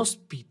un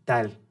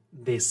hospital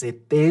de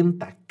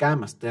 70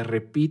 camas, te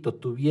repito,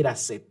 tuviera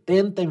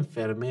 70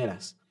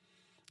 enfermeras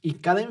y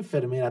cada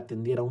enfermera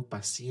atendiera a un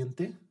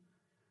paciente,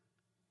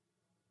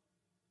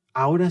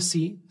 ahora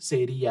sí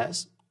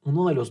serías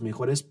uno de los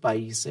mejores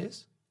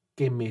países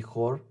que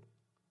mejor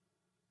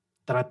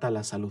trata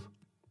la salud.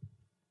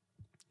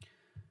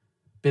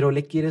 Pero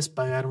le quieres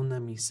pagar una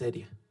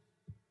miseria.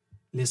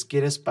 Les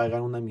quieres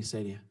pagar una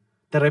miseria.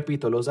 Te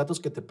repito, los datos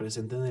que te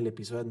presenté en el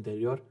episodio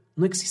anterior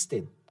no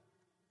existen.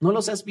 No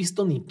los has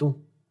visto ni tú.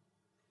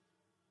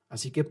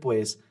 Así que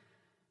pues,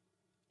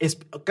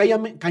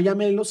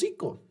 cállame el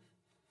hocico.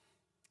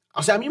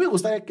 O sea, a mí me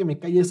gustaría que me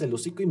calles el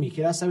hocico y me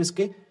dijeras, ¿sabes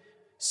qué?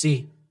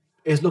 Sí,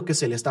 es lo que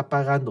se le está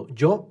pagando.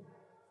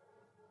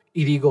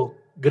 Y digo,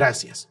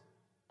 gracias.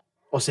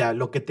 O sea,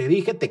 lo que te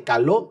dije te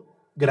caló,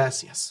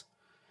 gracias.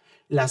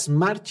 Las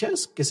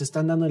marchas que se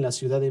están dando en la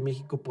Ciudad de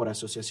México por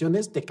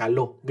asociaciones, te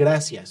caló,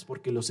 gracias,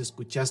 porque los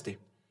escuchaste,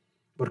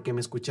 porque me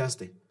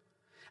escuchaste.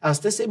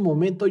 Hasta ese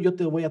momento yo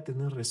te voy a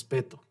tener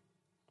respeto.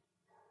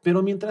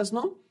 Pero mientras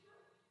no,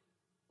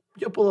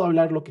 yo puedo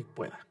hablar lo que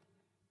pueda.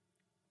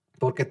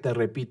 Porque te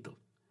repito,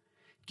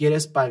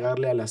 quieres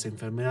pagarle a las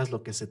enfermeras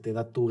lo que se te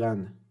da tu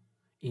gana.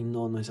 Y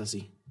no es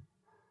así.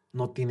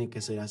 No tiene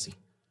que ser así.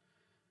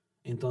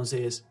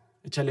 Entonces,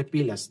 échale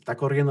pilas, está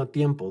corriendo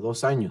tiempo,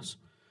 2 años.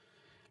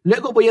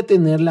 Luego voy a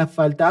tener la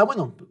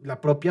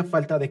propia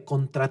falta de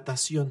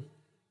contratación.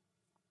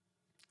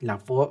 La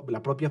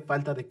propia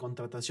falta de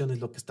contratación es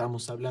lo que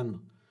estamos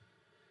hablando.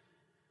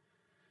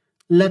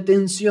 La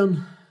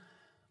atención,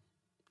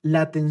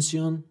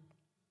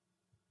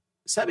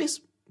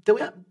 ¿sabes?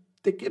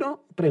 Te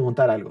quiero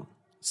preguntar algo.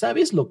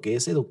 ¿Sabes lo que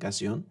es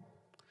educación?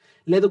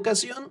 La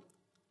educación,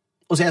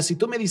 o sea, si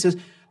tú me dices,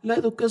 la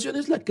educación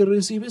es la que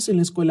recibes en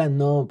la escuela,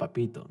 no,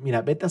 papito.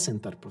 Mira, vete a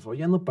sentar, por favor,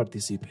 ya no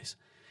participes.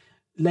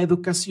 La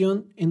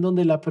educación, ¿en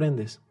dónde la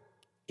aprendes?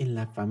 En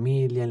la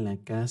familia, en la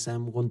casa,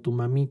 con tu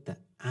mamita.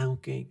 Ah,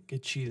 ok, qué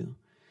chido.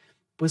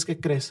 Pues, ¿qué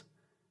crees?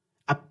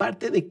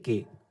 Aparte de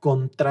que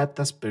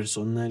contratas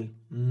personal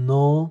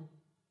no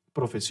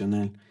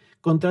profesional,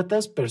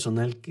 contratas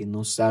personal que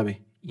no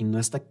sabe y no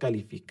está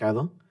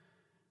calificado,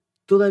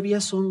 todavía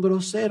son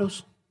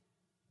groseros.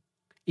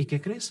 ¿Y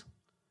qué crees?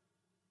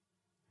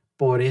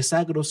 Por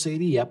esa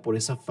grosería, por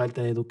esa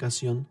falta de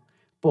educación,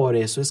 por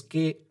eso es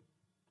que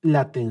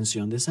la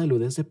atención de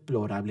salud es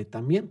deplorable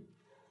también.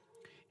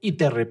 Y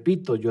te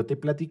repito, yo te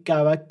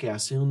platicaba que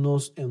hace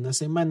unas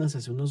semanas,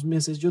 hace unos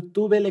meses, yo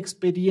tuve la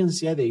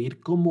experiencia de ir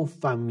como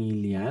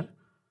familiar.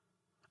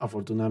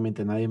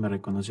 Afortunadamente nadie me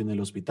reconoció en el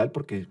hospital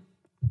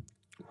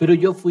pero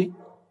yo fui.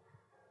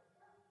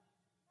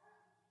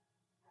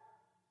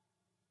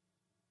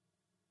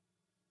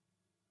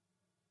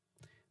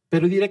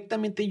 Pero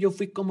directamente yo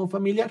fui como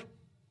familiar.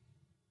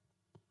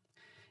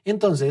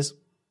 Entonces,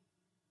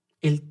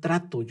 el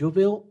trato, yo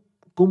veo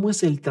cómo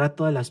es el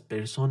trato a las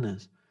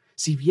personas.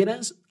 Si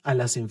vieras a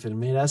las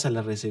enfermeras, a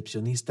las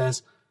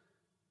recepcionistas,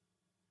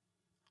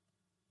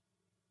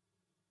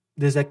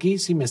 desde aquí,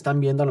 si me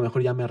están viendo, a lo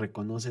mejor ya me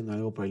reconocen o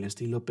algo por el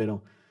estilo,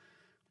 pero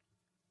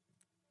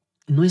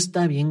no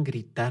está bien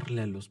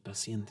gritarle a los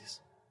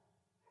pacientes.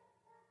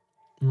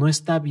 No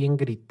está bien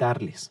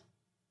gritarles.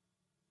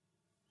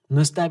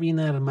 No está bien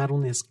armar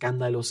un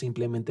escándalo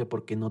simplemente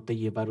porque no te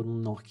llevaron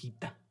una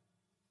hojita.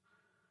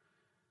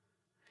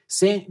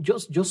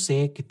 Yo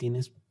sé que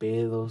tienes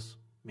pedos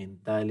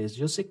mentales,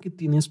 yo sé que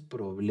tienes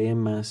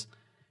problemas,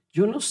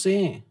 yo lo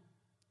sé,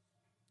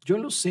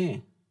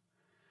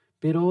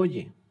 pero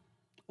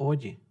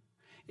oye,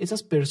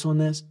 esas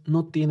personas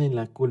no tienen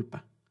la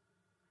culpa.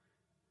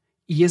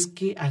 Y es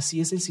que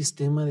así es el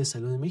sistema de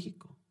salud en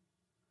México.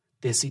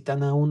 Te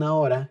citan a 1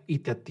 hora y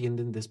te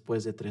atienden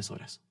después de 3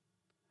 horas,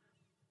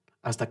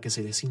 hasta que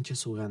se les hinche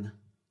su gana.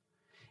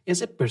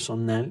 Ese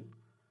personal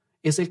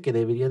es el que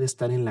debería de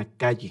estar en la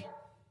calle,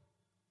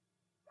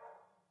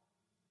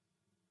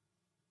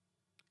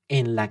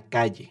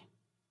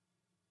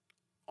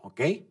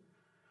 ¿ok?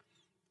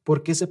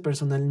 Porque ese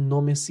personal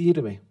no me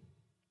sirve.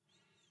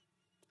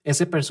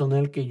 Ese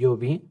personal que yo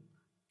vi,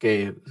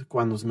 que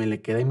cuando me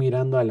le quedé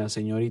mirando a la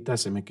señorita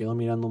se me quedó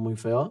mirando muy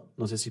feo,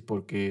 no sé si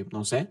porque,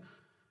 no sé,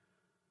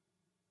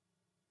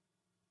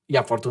 y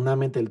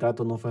afortunadamente el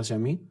trato no fue hacia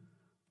mí,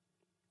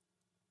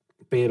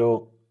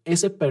 pero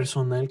ese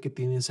personal que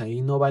tienes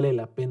ahí no vale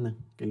la pena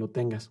que lo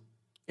tengas.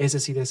 Ese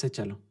sí,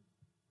 deséchalo.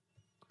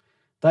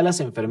 Todas las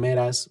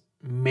enfermeras,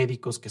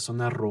 médicos que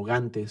son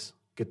arrogantes,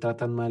 que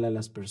tratan mal a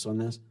las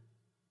personas,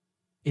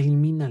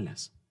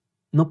 elimínalas.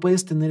 No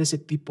puedes tener ese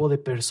tipo de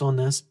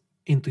personas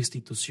en tu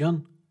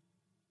institución,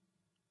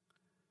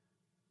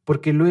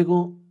 porque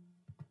luego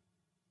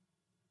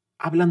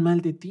hablan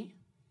mal de ti.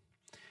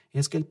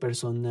 Es que el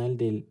personal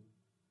del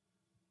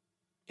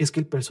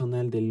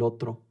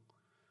otro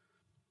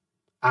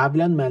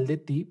hablan mal de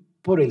ti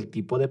por el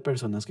tipo de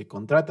personas que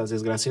contratas.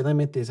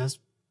 Desgraciadamente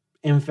esas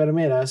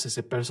enfermeras,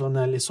 ese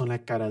personal son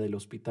la cara del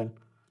hospital.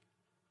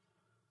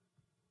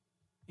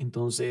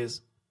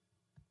 Entonces,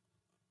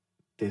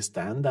 te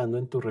están dando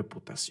en tu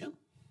reputación.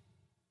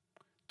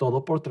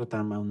 Todo por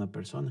tratar mal a una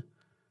persona.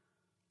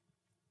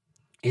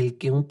 El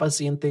que un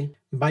paciente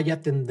vaya a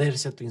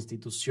atenderse a tu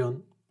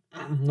institución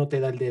no te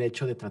da el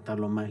derecho de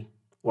tratarlo mal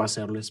o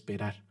hacerlo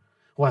esperar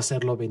o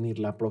hacerlo venir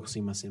la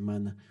próxima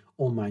semana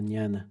o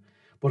mañana,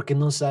 porque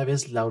no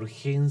sabes la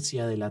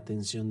urgencia de la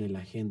atención de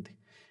la gente.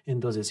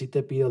 Entonces sí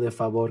te pido de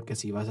favor que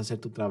si vas a hacer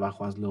tu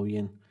trabajo, hazlo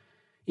bien.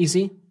 Y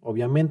sí,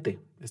 obviamente,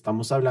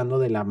 estamos hablando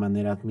de la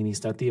manera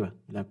administrativa,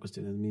 la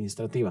cuestión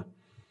administrativa.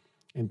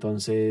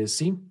 Entonces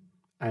sí,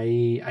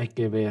 ahí hay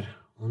que ver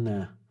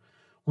una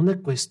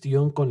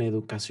cuestión con la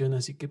educación,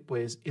 así que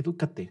pues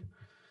edúcate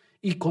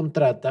y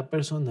contrata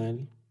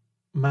personal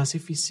más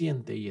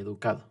eficiente y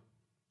educado.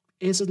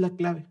 Esa es la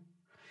clave.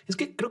 Es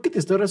que creo que te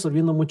estoy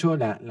resolviendo mucho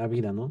la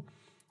vida, ¿no?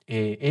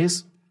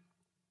 Es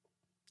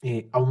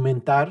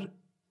aumentar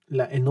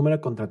el número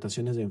de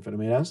contrataciones de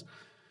enfermeras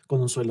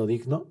con un sueldo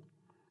digno,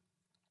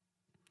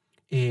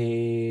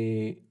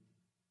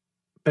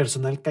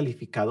 personal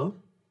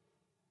calificado.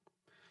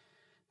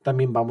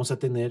 También vamos a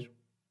tener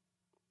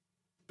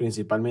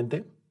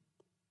principalmente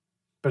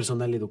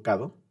personal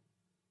educado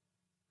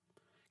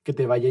que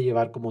te vaya a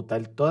llevar como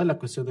tal toda la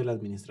cuestión de la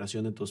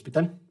administración de tu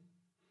hospital.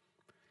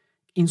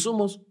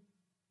 Insumos,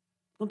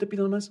 no te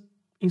pido más.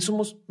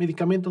 Insumos,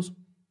 medicamentos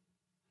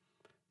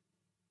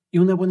y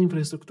una buena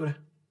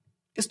infraestructura.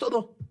 Es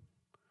todo.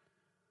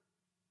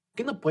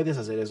 ¿Qué no puedes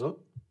hacer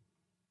eso?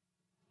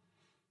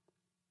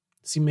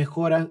 Si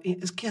mejoras,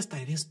 es que hasta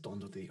eres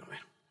tonto, te digo, a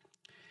ver.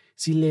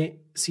 Si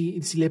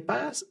le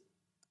pagas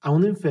a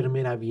una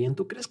enfermera bien,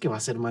 ¿tú crees que va a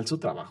hacer mal su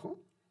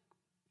trabajo?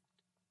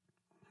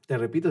 Te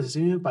repito,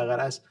 si me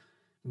pagaras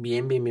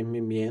bien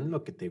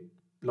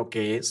lo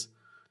que es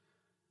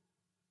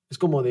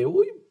como de,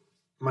 uy,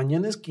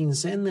 mañana es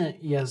quincena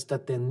y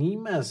hasta te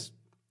animas,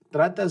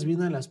 tratas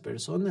bien a las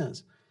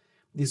personas,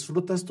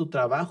 disfrutas tu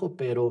trabajo,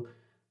 pero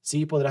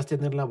sí podrás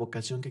tener la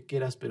vocación que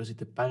quieras, pero si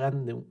te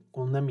pagan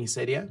con una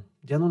miseria,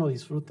 ya no lo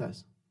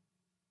disfrutas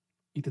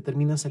y te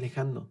terminas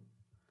alejando.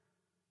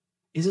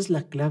 Esa es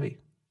la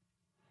clave.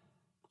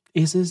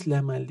 Esa es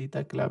la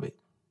maldita clave.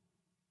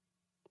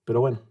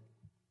 Pero bueno.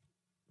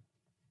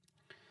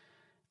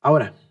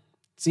 Ahora,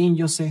 sí,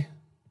 yo sé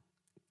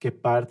que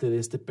parte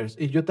de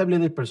y yo te hablé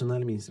del personal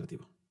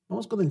administrativo.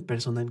 Vamos con el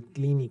personal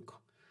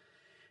clínico.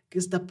 ¿Qué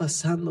está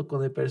pasando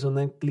con el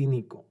personal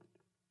clínico?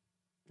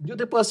 Yo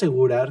te puedo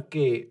asegurar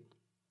que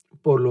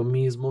por lo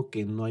mismo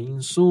que no hay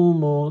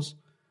insumos,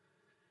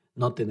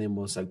 no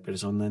tenemos al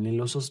personal en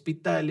los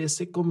hospitales,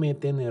 se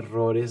cometen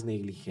errores,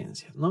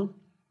 negligencias, ¿no?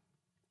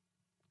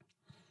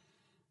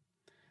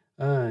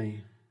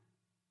 Ay,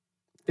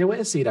 te voy a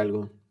decir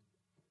algo.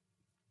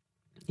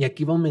 Y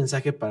aquí va un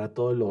mensaje para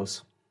todos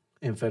los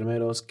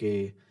enfermeros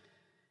que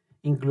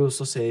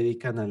incluso se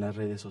dedican a las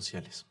redes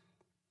sociales.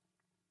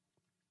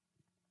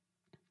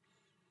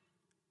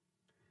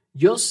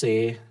 Yo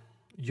sé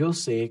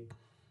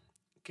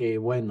que,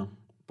 bueno,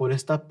 por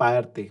esta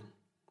parte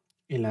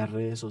en las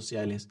redes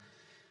sociales,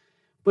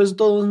 pues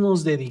todos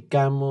nos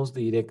dedicamos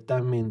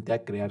directamente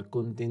a crear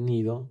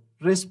contenido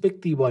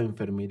respectivo a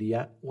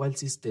enfermería o al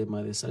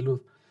sistema de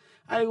salud.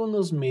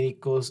 Algunos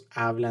médicos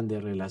hablan de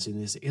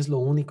relaciones, es lo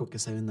único que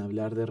saben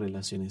hablar de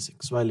relaciones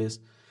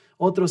sexuales.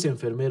 Otros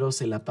enfermeros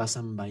se la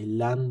pasan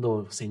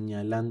bailando,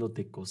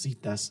 señalándote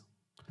cositas.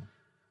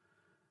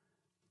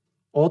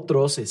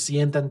 Otros se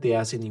sientan, te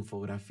hacen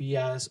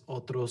infografías,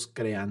 otros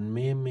crean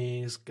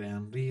memes,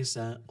 crean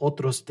risa,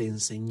 otros te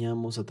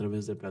enseñamos a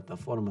través de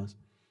plataformas.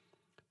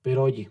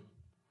 Pero oye,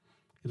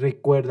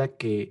 recuerda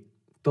que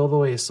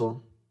todo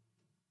eso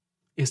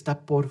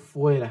está por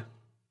fuera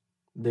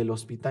del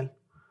hospital.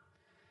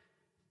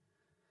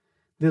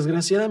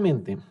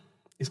 Desgraciadamente,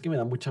 es que me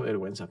da mucha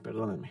vergüenza,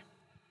 perdónenme.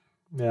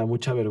 Me da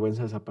mucha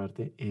vergüenza esa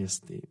parte.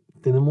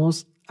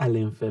 Tenemos a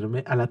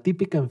la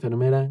típica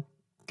enfermera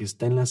que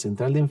está en la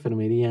central de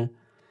enfermería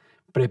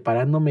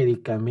preparando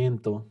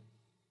medicamento,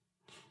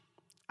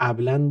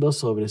 hablando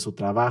sobre su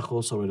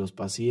trabajo, sobre los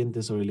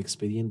pacientes, sobre el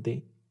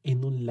expediente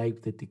en un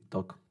live de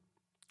TikTok.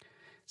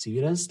 Si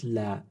vieras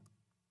la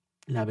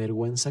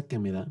vergüenza que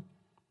me da,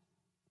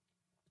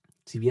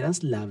 si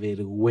vieras la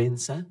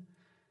vergüenza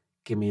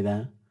que me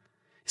da,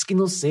 es que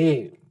no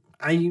sé,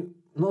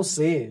 no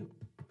sé,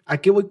 ¿a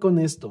qué voy con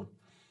esto?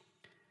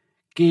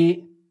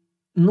 Que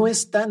no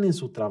están en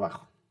su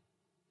trabajo.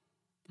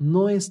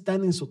 No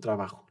están en su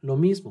trabajo. Lo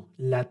mismo,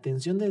 la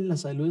atención de la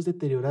salud es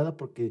deteriorada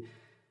porque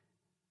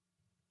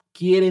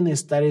quieren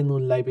estar en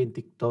un live en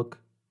TikTok,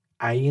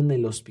 ahí en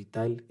el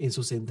hospital, en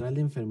su central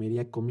de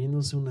enfermería,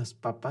 comiéndose unas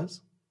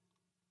papas,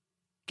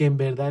 que en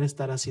verdad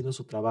estar haciendo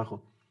su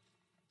trabajo.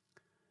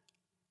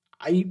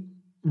 Hay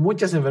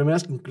muchas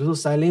enfermeras que incluso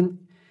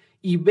salen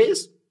y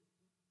ves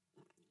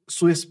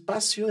su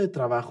espacio de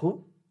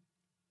trabajo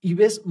y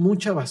ves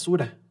mucha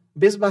basura,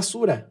 ves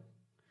basura.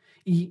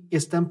 Y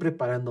están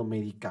preparando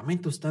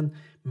medicamentos, están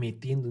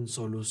metiendo en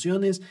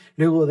soluciones,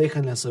 luego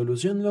dejan la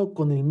solución, luego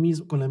con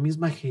la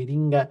misma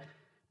jeringa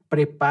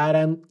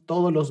preparan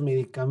todos los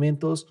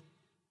medicamentos.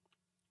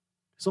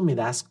 Eso me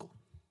da asco.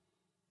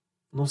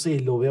 No sé,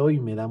 lo veo y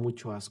me da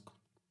mucho asco.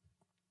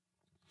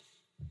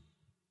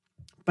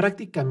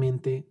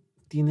 Prácticamente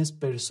tienes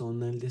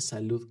personal de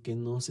salud que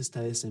no se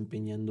está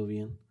desempeñando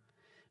bien.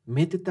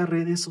 Métete a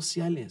redes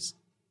sociales.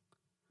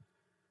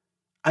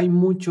 Hay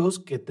muchos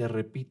que, te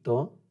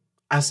repito,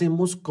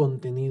 hacemos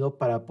contenido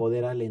para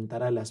poder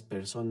alentar a las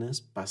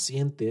personas,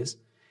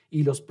 pacientes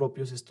y los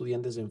propios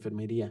estudiantes de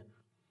enfermería.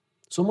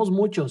 Somos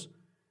muchos,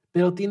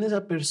 pero tienes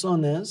a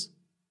personas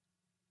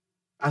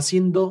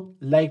haciendo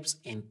lives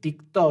en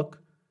TikTok,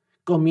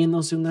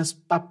 comiéndose unas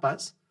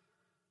papas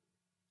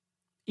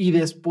y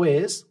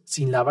después,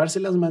 sin lavarse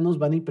las manos,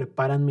 van y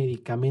preparan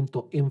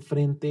medicamento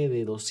enfrente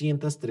de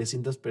 200,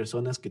 300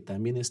 personas que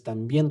también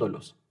están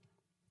viéndolos.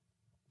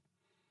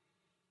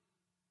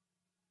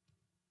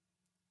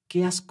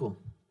 ¡Qué asco!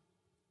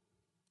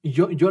 Y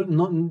yo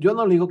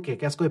no le digo que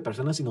qué asco de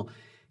personas, sino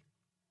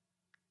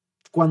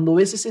cuando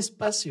ves ese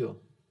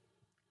espacio,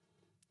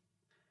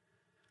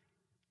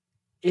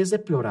 es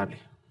deplorable.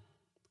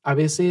 A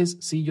veces,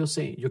 sí, yo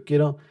sé, yo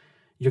quiero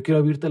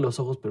abrirte los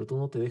ojos, pero tú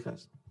no te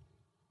dejas.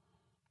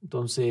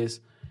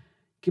 Entonces,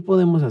 ¿qué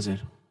podemos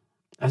hacer?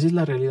 Así es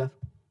la realidad.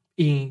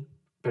 Y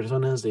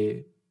personas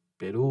de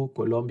Perú,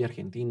 Colombia,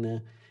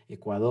 Argentina,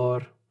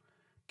 Ecuador,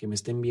 que me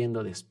estén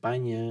viendo de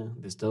España,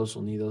 de Estados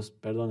Unidos,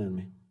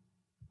 perdónenme.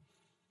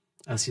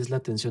 Así es la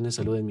atención de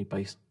salud en mi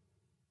país.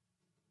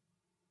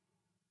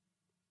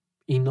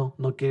 Y no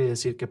quiere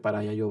decir que para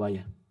allá yo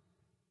vaya.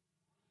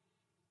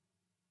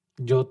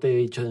 Yo te he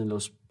dicho en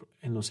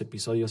los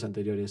episodios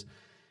anteriores,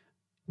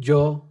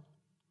 yo,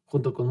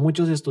 junto con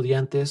muchos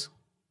estudiantes,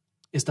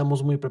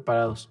 estamos muy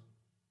preparados.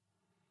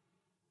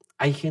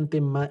 Hay gente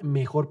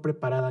mejor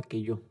preparada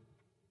que yo.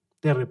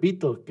 Te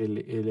repito que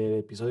el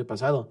episodio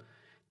pasado,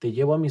 te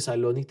llevo a mi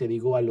salón y te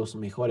digo a los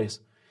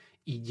mejores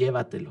y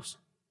llévatelos.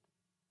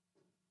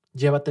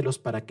 Llévatelos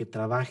para que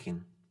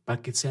trabajen,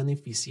 para que sean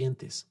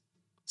eficientes,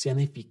 sean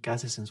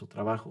eficaces en su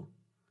trabajo.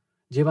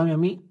 Llévame a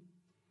mí,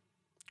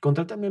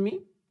 contrátame a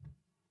mí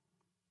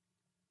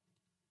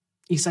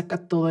y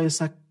saca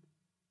todas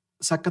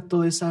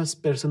esas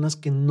personas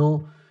que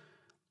no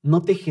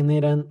te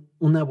generan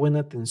una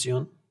buena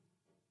atención,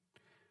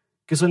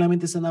 que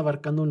solamente están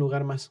abarcando un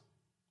lugar más.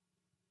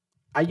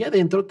 Allá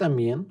adentro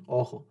también,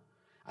 ojo,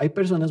 hay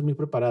personas muy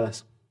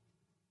preparadas.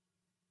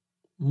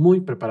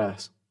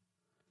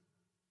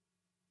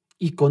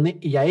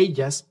 Y a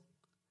ellas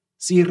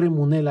sí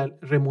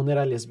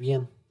remunérales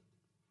bien,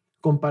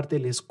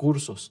 compárteles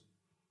cursos.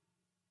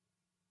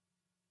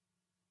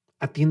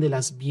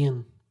 atiéndelas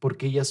bien,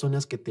 porque ellas son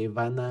las que te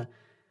van a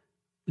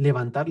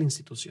levantar la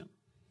institución.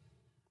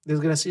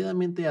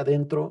 Desgraciadamente,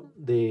 adentro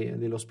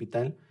del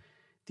hospital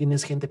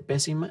tienes gente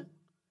pésima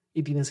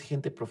y tienes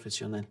gente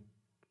profesional.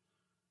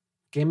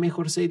 ¿Qué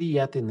mejor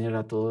sería tener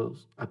a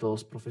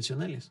todos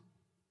profesionales?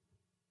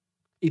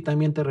 Y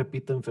también te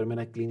repito,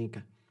 enfermera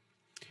clínica,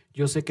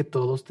 yo sé que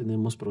todos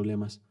tenemos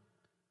problemas.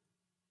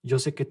 Yo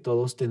sé que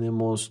todos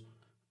tenemos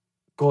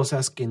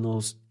cosas que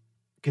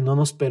no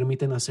nos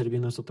permiten hacer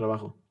bien nuestro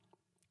trabajo.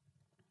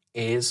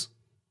 Es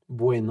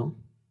bueno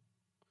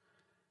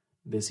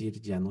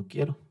decir ya no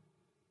quiero,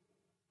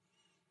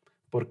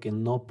 porque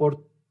no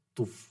por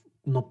tu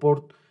no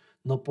por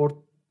no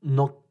por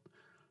no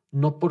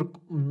no por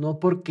no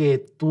porque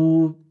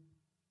tú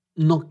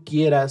no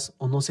quieras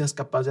o no seas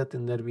capaz de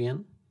atender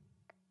bien,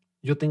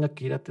 yo tenga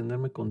que ir a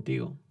atenderme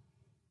contigo.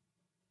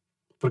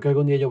 Porque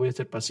algún día yo voy a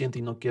ser paciente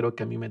y no quiero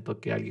que a mí me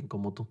toque alguien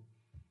como tú.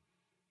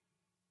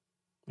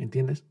 ¿Me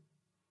entiendes?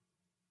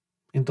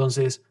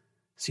 Entonces,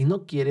 si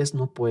no quieres,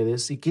 no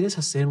puedes. Si quieres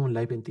hacer un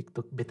live en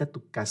TikTok, vete a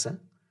tu casa,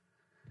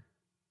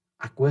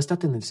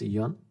 acuéstate en el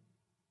sillón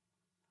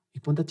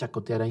y ponte a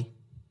chacotear ahí.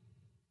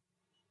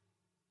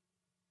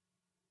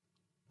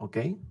 ¿Ok?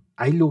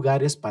 Hay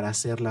lugares para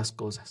hacer las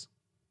cosas.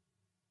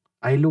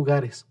 Hay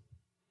lugares.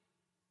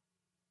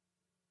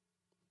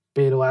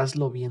 Pero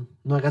hazlo bien.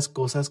 No hagas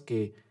cosas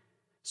que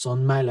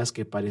son malas,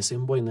 que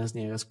parecen buenas,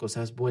 ni hagas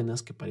cosas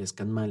buenas que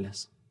parezcan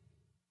malas.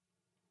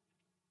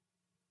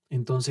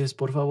 Entonces,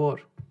 por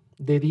favor,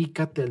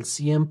 dedícate al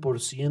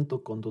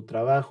 100% con tu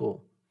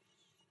trabajo.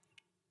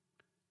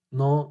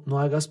 No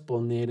hagas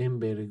poner en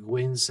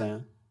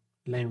vergüenza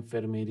la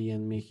enfermería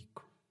en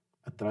México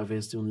a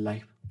través de un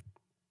live.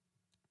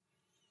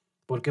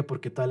 ¿Por qué?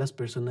 Porque todas las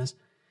personas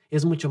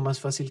es mucho más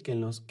fácil que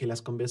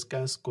las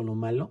convenzcas con lo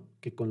malo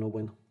que con lo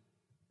bueno.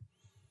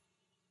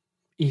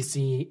 Y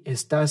si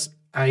estás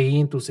ahí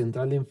en tu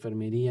central de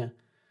enfermería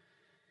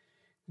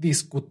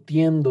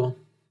discutiendo,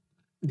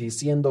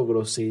 diciendo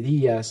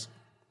groserías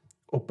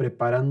o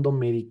preparando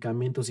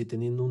medicamentos y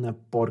teniendo una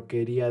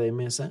porquería de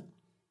mesa,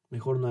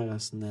 mejor no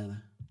hagas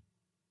nada.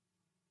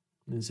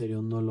 En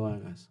serio, no lo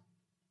hagas.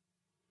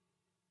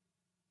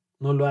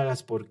 No lo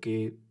hagas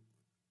porque,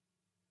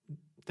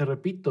 te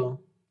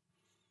repito,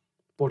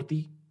 por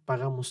ti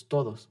pagamos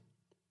todos.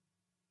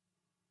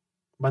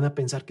 Van a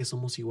pensar que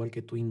somos igual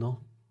que tú y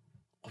no.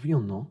 Obvio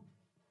no.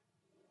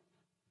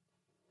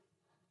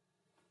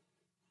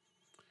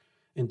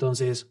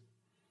 Entonces,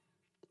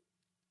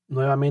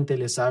 nuevamente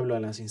les hablo a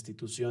las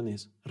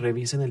instituciones,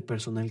 revisen el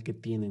personal que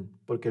tienen,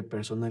 porque el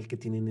personal que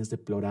tienen es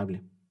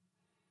deplorable.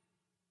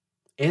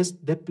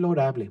 Es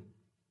deplorable.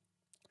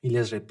 Y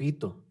les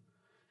repito,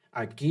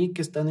 aquí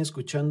que están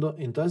escuchando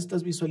en todas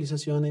estas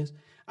visualizaciones,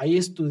 hay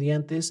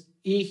estudiantes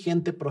y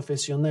gente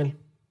profesional.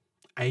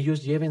 A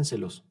ellos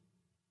llévenselos,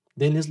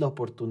 denles la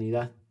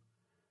oportunidad.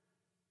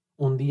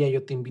 Un día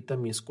yo te invito a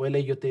mi escuela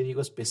y yo te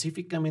digo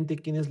específicamente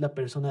quién es la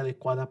persona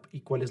adecuada y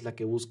cuál es la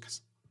que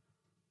buscas.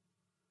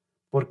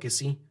 Porque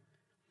sí,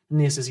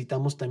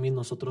 necesitamos también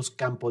nosotros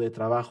campo de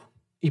trabajo.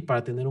 Y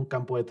para tener un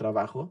campo de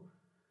trabajo,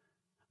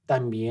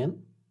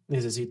 también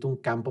necesito un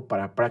campo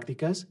para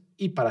prácticas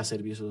y para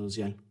servicio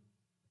social.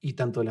 Y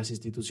tanto las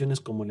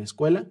instituciones como la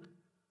escuela,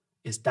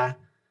 está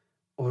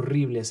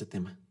horrible ese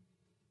tema.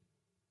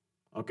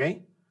 ¿Ok?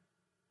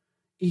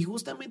 Y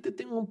justamente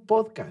tengo un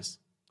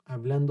podcast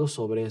hablando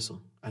sobre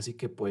eso. Así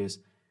que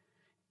pues,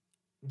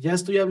 ya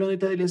estoy hablando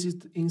ahorita de las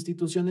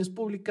instituciones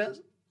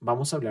públicas,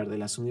 vamos a hablar de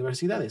las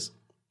universidades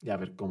y a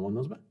ver cómo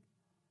nos va.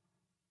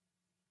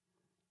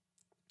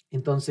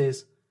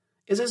 Entonces,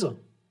 es eso.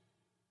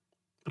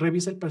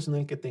 Revisa el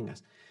personal que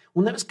tengas.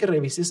 Una vez que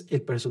revises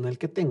el personal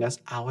que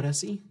tengas, ahora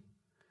sí,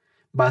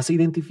 vas a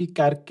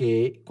identificar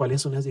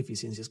cuáles son las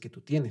deficiencias que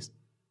tú tienes.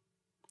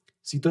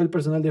 Si todo el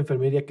personal de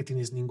enfermería que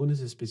tienes, ninguno es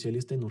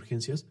especialista en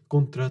urgencias,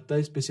 contrata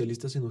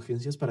especialistas en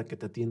urgencias para que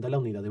te atienda la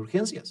unidad de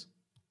urgencias.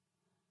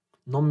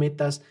 No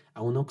metas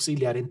a un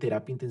auxiliar en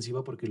terapia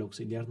intensiva porque el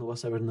auxiliar no va a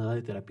saber nada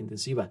de terapia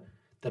intensiva.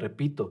 Te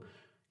repito,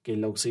 que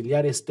el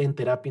auxiliar esté en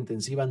terapia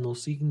intensiva no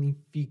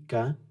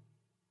significa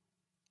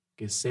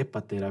que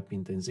sepa terapia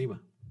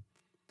intensiva.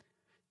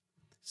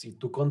 Si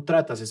tú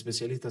contratas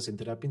especialistas en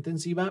terapia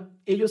intensiva,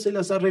 ellos se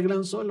las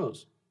arreglan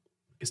solos.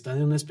 Están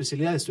en una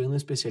especialidad, estudian una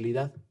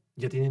especialidad,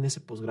 ya tienen ese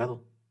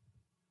posgrado.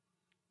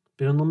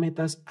 Pero no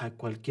metas a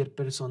cualquier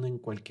persona en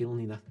cualquier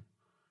unidad.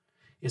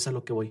 Es a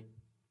lo que voy.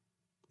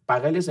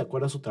 Págales de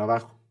acuerdo a su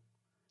trabajo.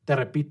 Te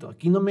repito,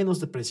 aquí no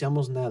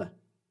menospreciamos nada.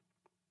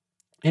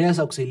 Eres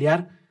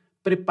auxiliar,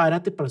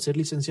 prepárate para ser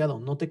licenciado,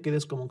 no te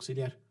quedes como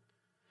auxiliar.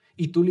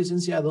 Y tú,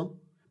 licenciado,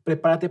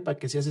 prepárate para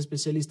que seas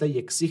especialista y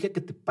exige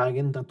que te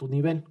paguen a tu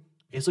nivel.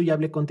 Eso ya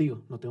hablé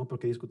contigo, no tengo por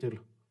qué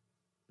discutirlo.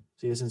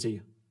 Sí, es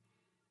sencillo.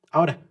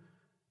 Ahora,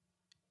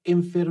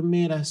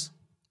 enfermeras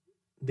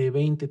de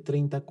 20,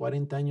 30,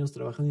 40 años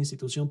trabajando en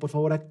institución, por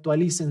favor,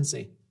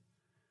 actualícense.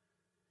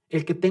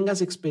 El que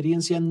tengas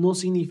experiencia no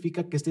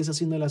significa que estés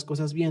haciendo las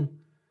cosas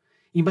bien.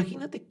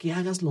 Imagínate que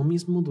hagas lo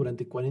mismo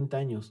durante 40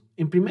 años.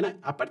 En primera,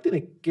 aparte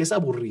de que es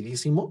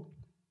aburridísimo,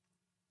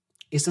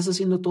 Estás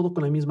haciendo todo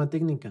con la misma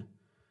técnica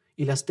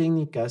y las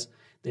técnicas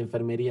de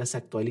enfermería se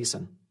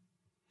actualizan.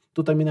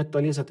 Tú también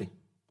actualízate.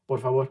 Por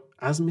favor,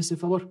 hazme ese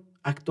favor,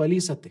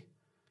 actualízate.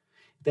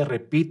 Te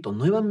repito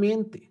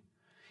nuevamente,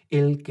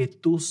 el que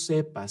tú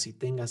sepas y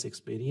tengas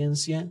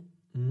experiencia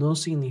no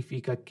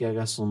significa que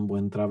hagas un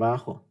buen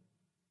trabajo.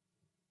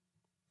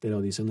 Te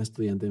lo dice un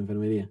estudiante de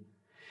enfermería.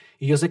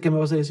 Y yo sé que me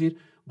vas a decir,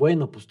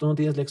 bueno, pues tú no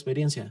tienes la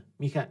experiencia.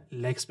 Mija,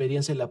 la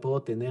experiencia la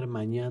puedo tener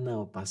mañana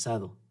o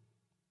pasado.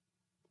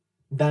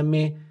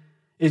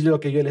 Es lo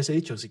que yo les he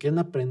dicho, si quieren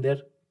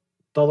aprender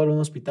todo en un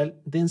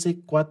hospital,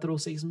 dense 4 o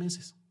 6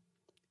 meses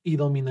y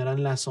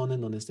dominarán la zona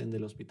en donde estén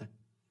del hospital.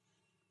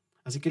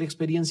 Así que la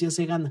experiencia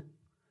se gana.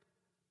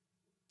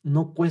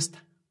 No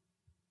cuesta.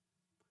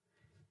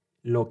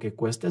 Lo que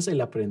cuesta es el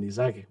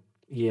aprendizaje.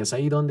 Y es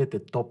ahí donde te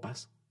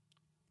topas.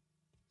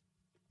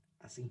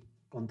 Así,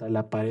 contra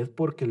la pared,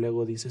 porque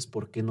luego dices,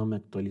 ¿por qué no me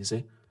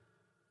actualicé?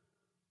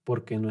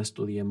 ¿Por qué no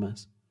estudié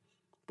más?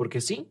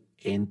 Porque sí,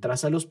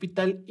 entras al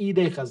hospital y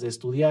dejas de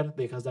estudiar,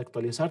 dejas de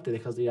actualizarte,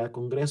 dejas de ir a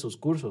congresos,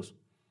 cursos.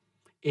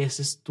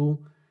 Ese es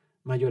tu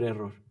mayor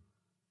error.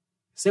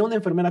 Sé una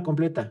enfermera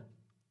completa,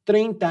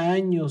 30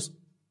 años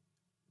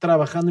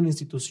trabajando en la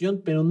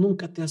institución, pero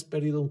nunca te has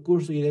perdido un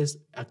curso y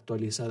eres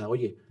actualizada.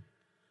 Oye,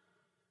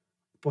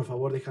 por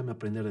favor, déjame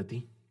aprender de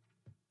ti.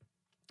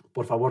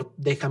 Por favor,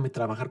 déjame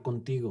trabajar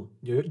contigo.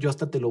 Yo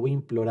hasta te lo voy a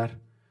implorar.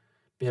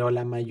 Pero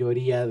la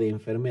mayoría de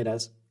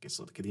enfermeras que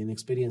tienen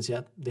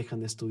experiencia dejan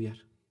de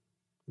estudiar,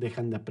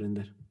 dejan de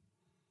aprender.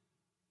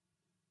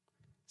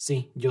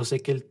 Sí, yo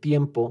sé que el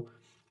tiempo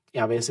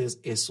a veces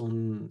es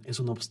un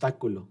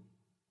obstáculo,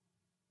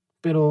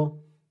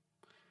 pero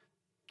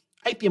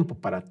hay tiempo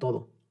para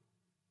todo.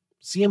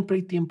 Siempre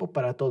hay tiempo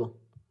para todo.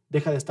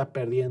 Deja de estar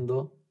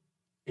perdiendo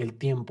el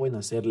tiempo en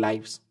hacer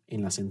lives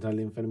en la central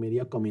de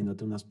enfermería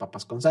comiéndote unas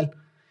papas con sal.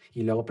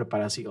 Y luego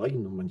preparas y, ay,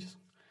 no manches,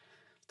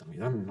 hasta me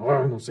dan,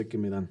 no sé qué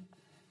me dan.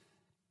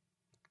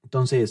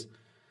 Entonces,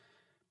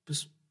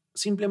 pues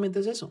simplemente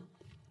es eso.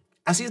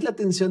 Así es la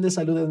atención de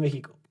salud en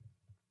México.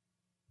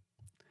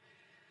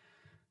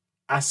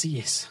 Así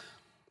es,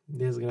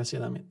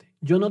 desgraciadamente.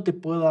 Yo no te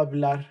puedo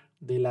hablar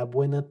de la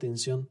buena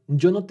atención.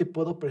 Yo no te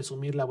puedo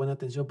presumir la buena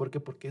atención. ¿Por qué?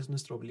 Porque es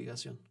nuestra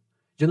obligación.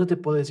 Yo no te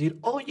puedo decir,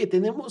 oye,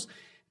 tenemos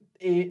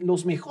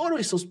los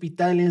mejores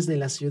hospitales de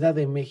la Ciudad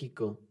de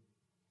México.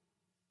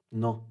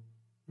 No,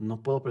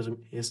 no puedo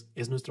presumir.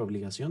 Es nuestra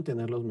obligación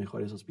tener los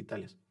mejores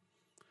hospitales.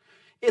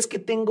 Es que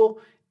tengo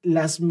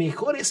las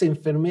mejores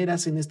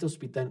enfermeras en este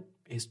hospital.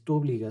 Es tu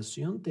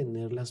obligación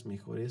tener las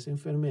mejores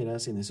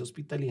enfermeras en ese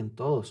hospital y en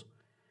todos.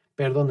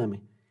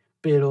 Perdóname,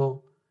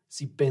 pero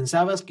si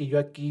pensabas que yo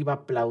aquí iba a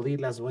aplaudir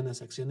las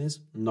buenas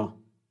acciones,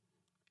 no.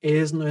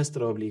 Es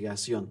nuestra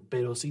obligación,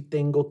 pero sí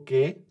tengo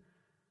que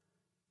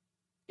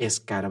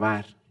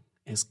escarbar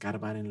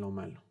en lo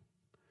malo.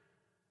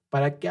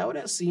 Para que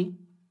ahora sí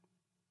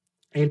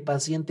el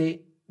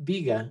paciente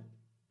diga,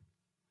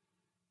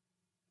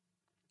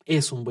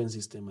 es un buen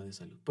sistema de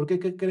salud. ¿Por qué?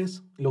 ¿Qué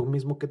crees? Lo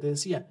mismo que te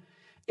decía.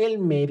 El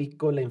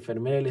médico, la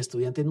enfermera, el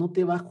estudiante no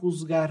te va a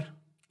juzgar.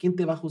 ¿Quién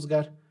te va a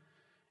juzgar?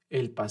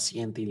 El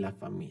paciente y la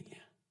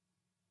familia.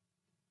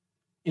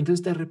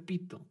 Entonces te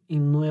repito, y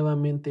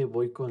nuevamente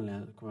voy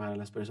para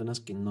las personas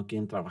que no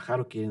quieren trabajar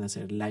o quieren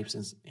hacer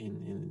lives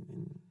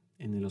en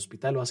el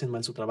hospital o hacen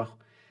mal su trabajo.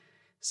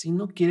 Si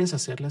no quieres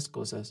hacer las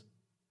cosas,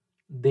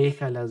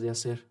 déjalas de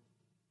hacer.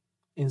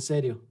 En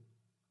serio.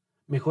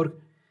 Mejor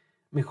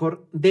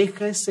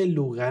deja ese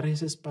lugar,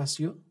 ese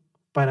espacio,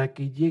 para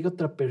que llegue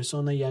otra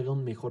persona y haga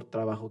un mejor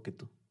trabajo que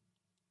tú.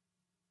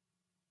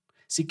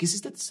 Si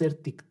quisiste ser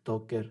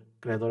TikToker,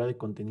 creadora de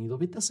contenido,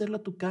 vete a hacerlo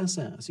a tu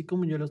casa, así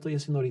como yo lo estoy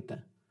haciendo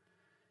ahorita.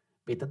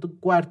 Vete a tu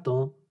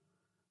cuarto,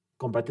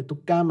 cómprate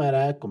tu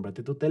cámara,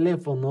 cómprate tu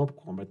teléfono,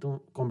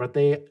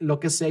 cómprate lo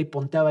que sea y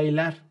ponte a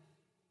bailar.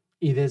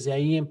 Y desde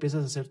ahí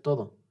empiezas a hacer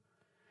todo.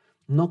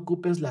 No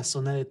ocupes la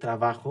zona de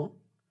trabajo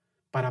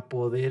para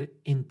poder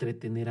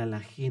entretener a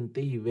la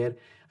gente y ver,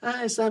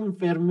 esa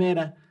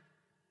enfermera.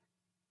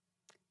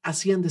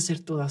 Así han de ser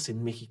todas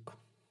en México.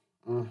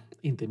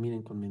 Y te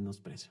miren con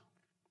menosprecio.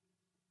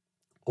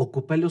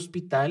 Ocupa el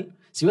hospital.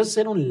 Si vas a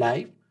hacer un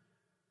live,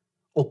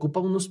 ocupa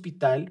un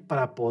hospital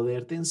para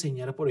poderte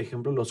enseñar, por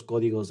ejemplo, los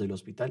códigos del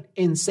hospital.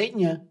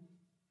 Enseña.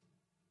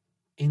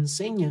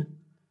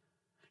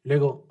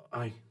 Luego,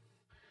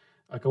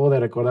 acabo de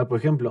recordar, por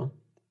ejemplo,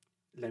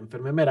 la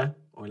enfermera,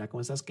 hola,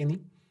 ¿cómo estás,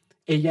 Kenny?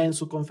 Ella en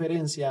su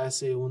conferencia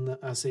hace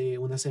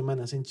unas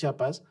semanas en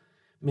Chiapas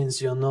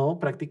mencionó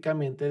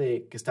prácticamente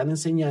de que están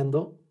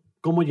enseñando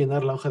cómo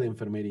llenar la hoja de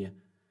enfermería.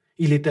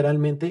 Y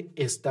literalmente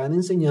están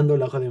enseñando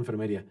la hoja de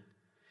enfermería.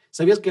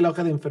 ¿Sabías que la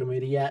hoja de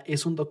enfermería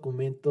es un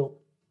documento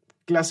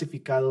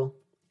clasificado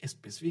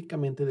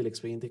específicamente del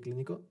expediente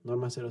clínico,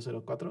 norma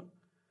 004?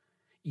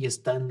 Y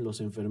están los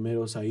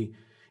enfermeros ahí.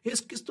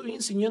 Es que estoy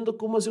enseñando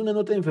cómo hacer una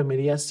nota de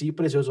enfermería. Sí,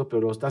 precioso,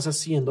 pero lo estás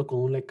haciendo con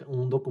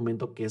un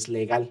documento que es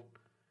legal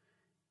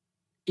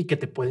y que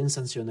te pueden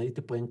sancionar y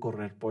te pueden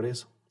correr por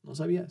eso. ¿No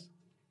sabías?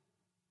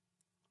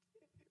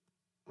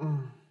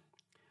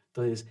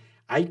 Entonces,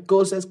 hay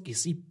cosas que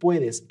sí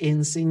puedes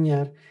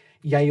enseñar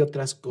y hay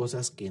otras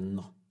cosas que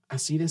no.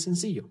 Así de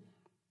sencillo.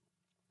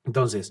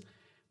 Entonces,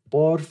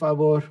 por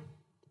favor,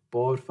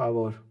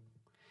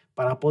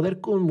 para poder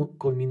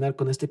culminar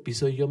con este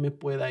episodio, yo me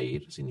pueda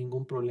ir sin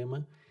ningún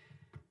problema,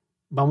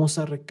 vamos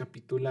a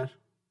recapitular.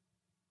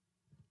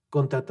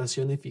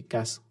 Contratación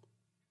eficaz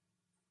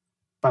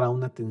para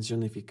una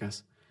atención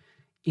eficaz.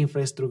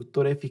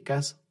 Infraestructura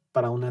eficaz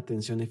para una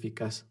atención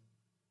eficaz.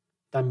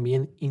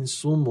 También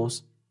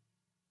insumos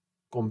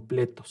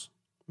completos,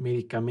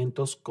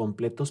 medicamentos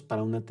completos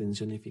para una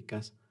atención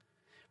eficaz.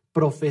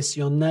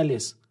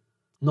 Profesionales,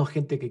 no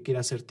gente que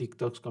quiera hacer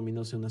TikToks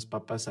comiéndose unas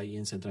papas ahí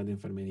en central de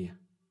enfermería.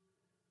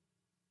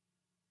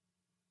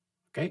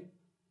 ¿Ok?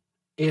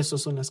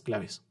 Esas son las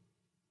claves.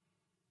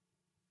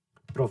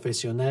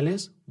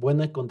 Profesionales,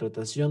 buena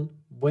contratación,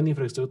 buena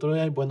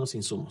infraestructura y buenos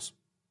insumos.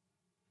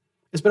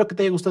 Espero que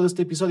te haya gustado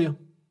este episodio.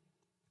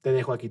 Te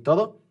dejo aquí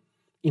todo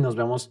y nos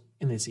vemos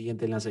en el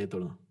siguiente enlace de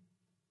turno.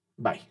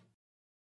 Bye.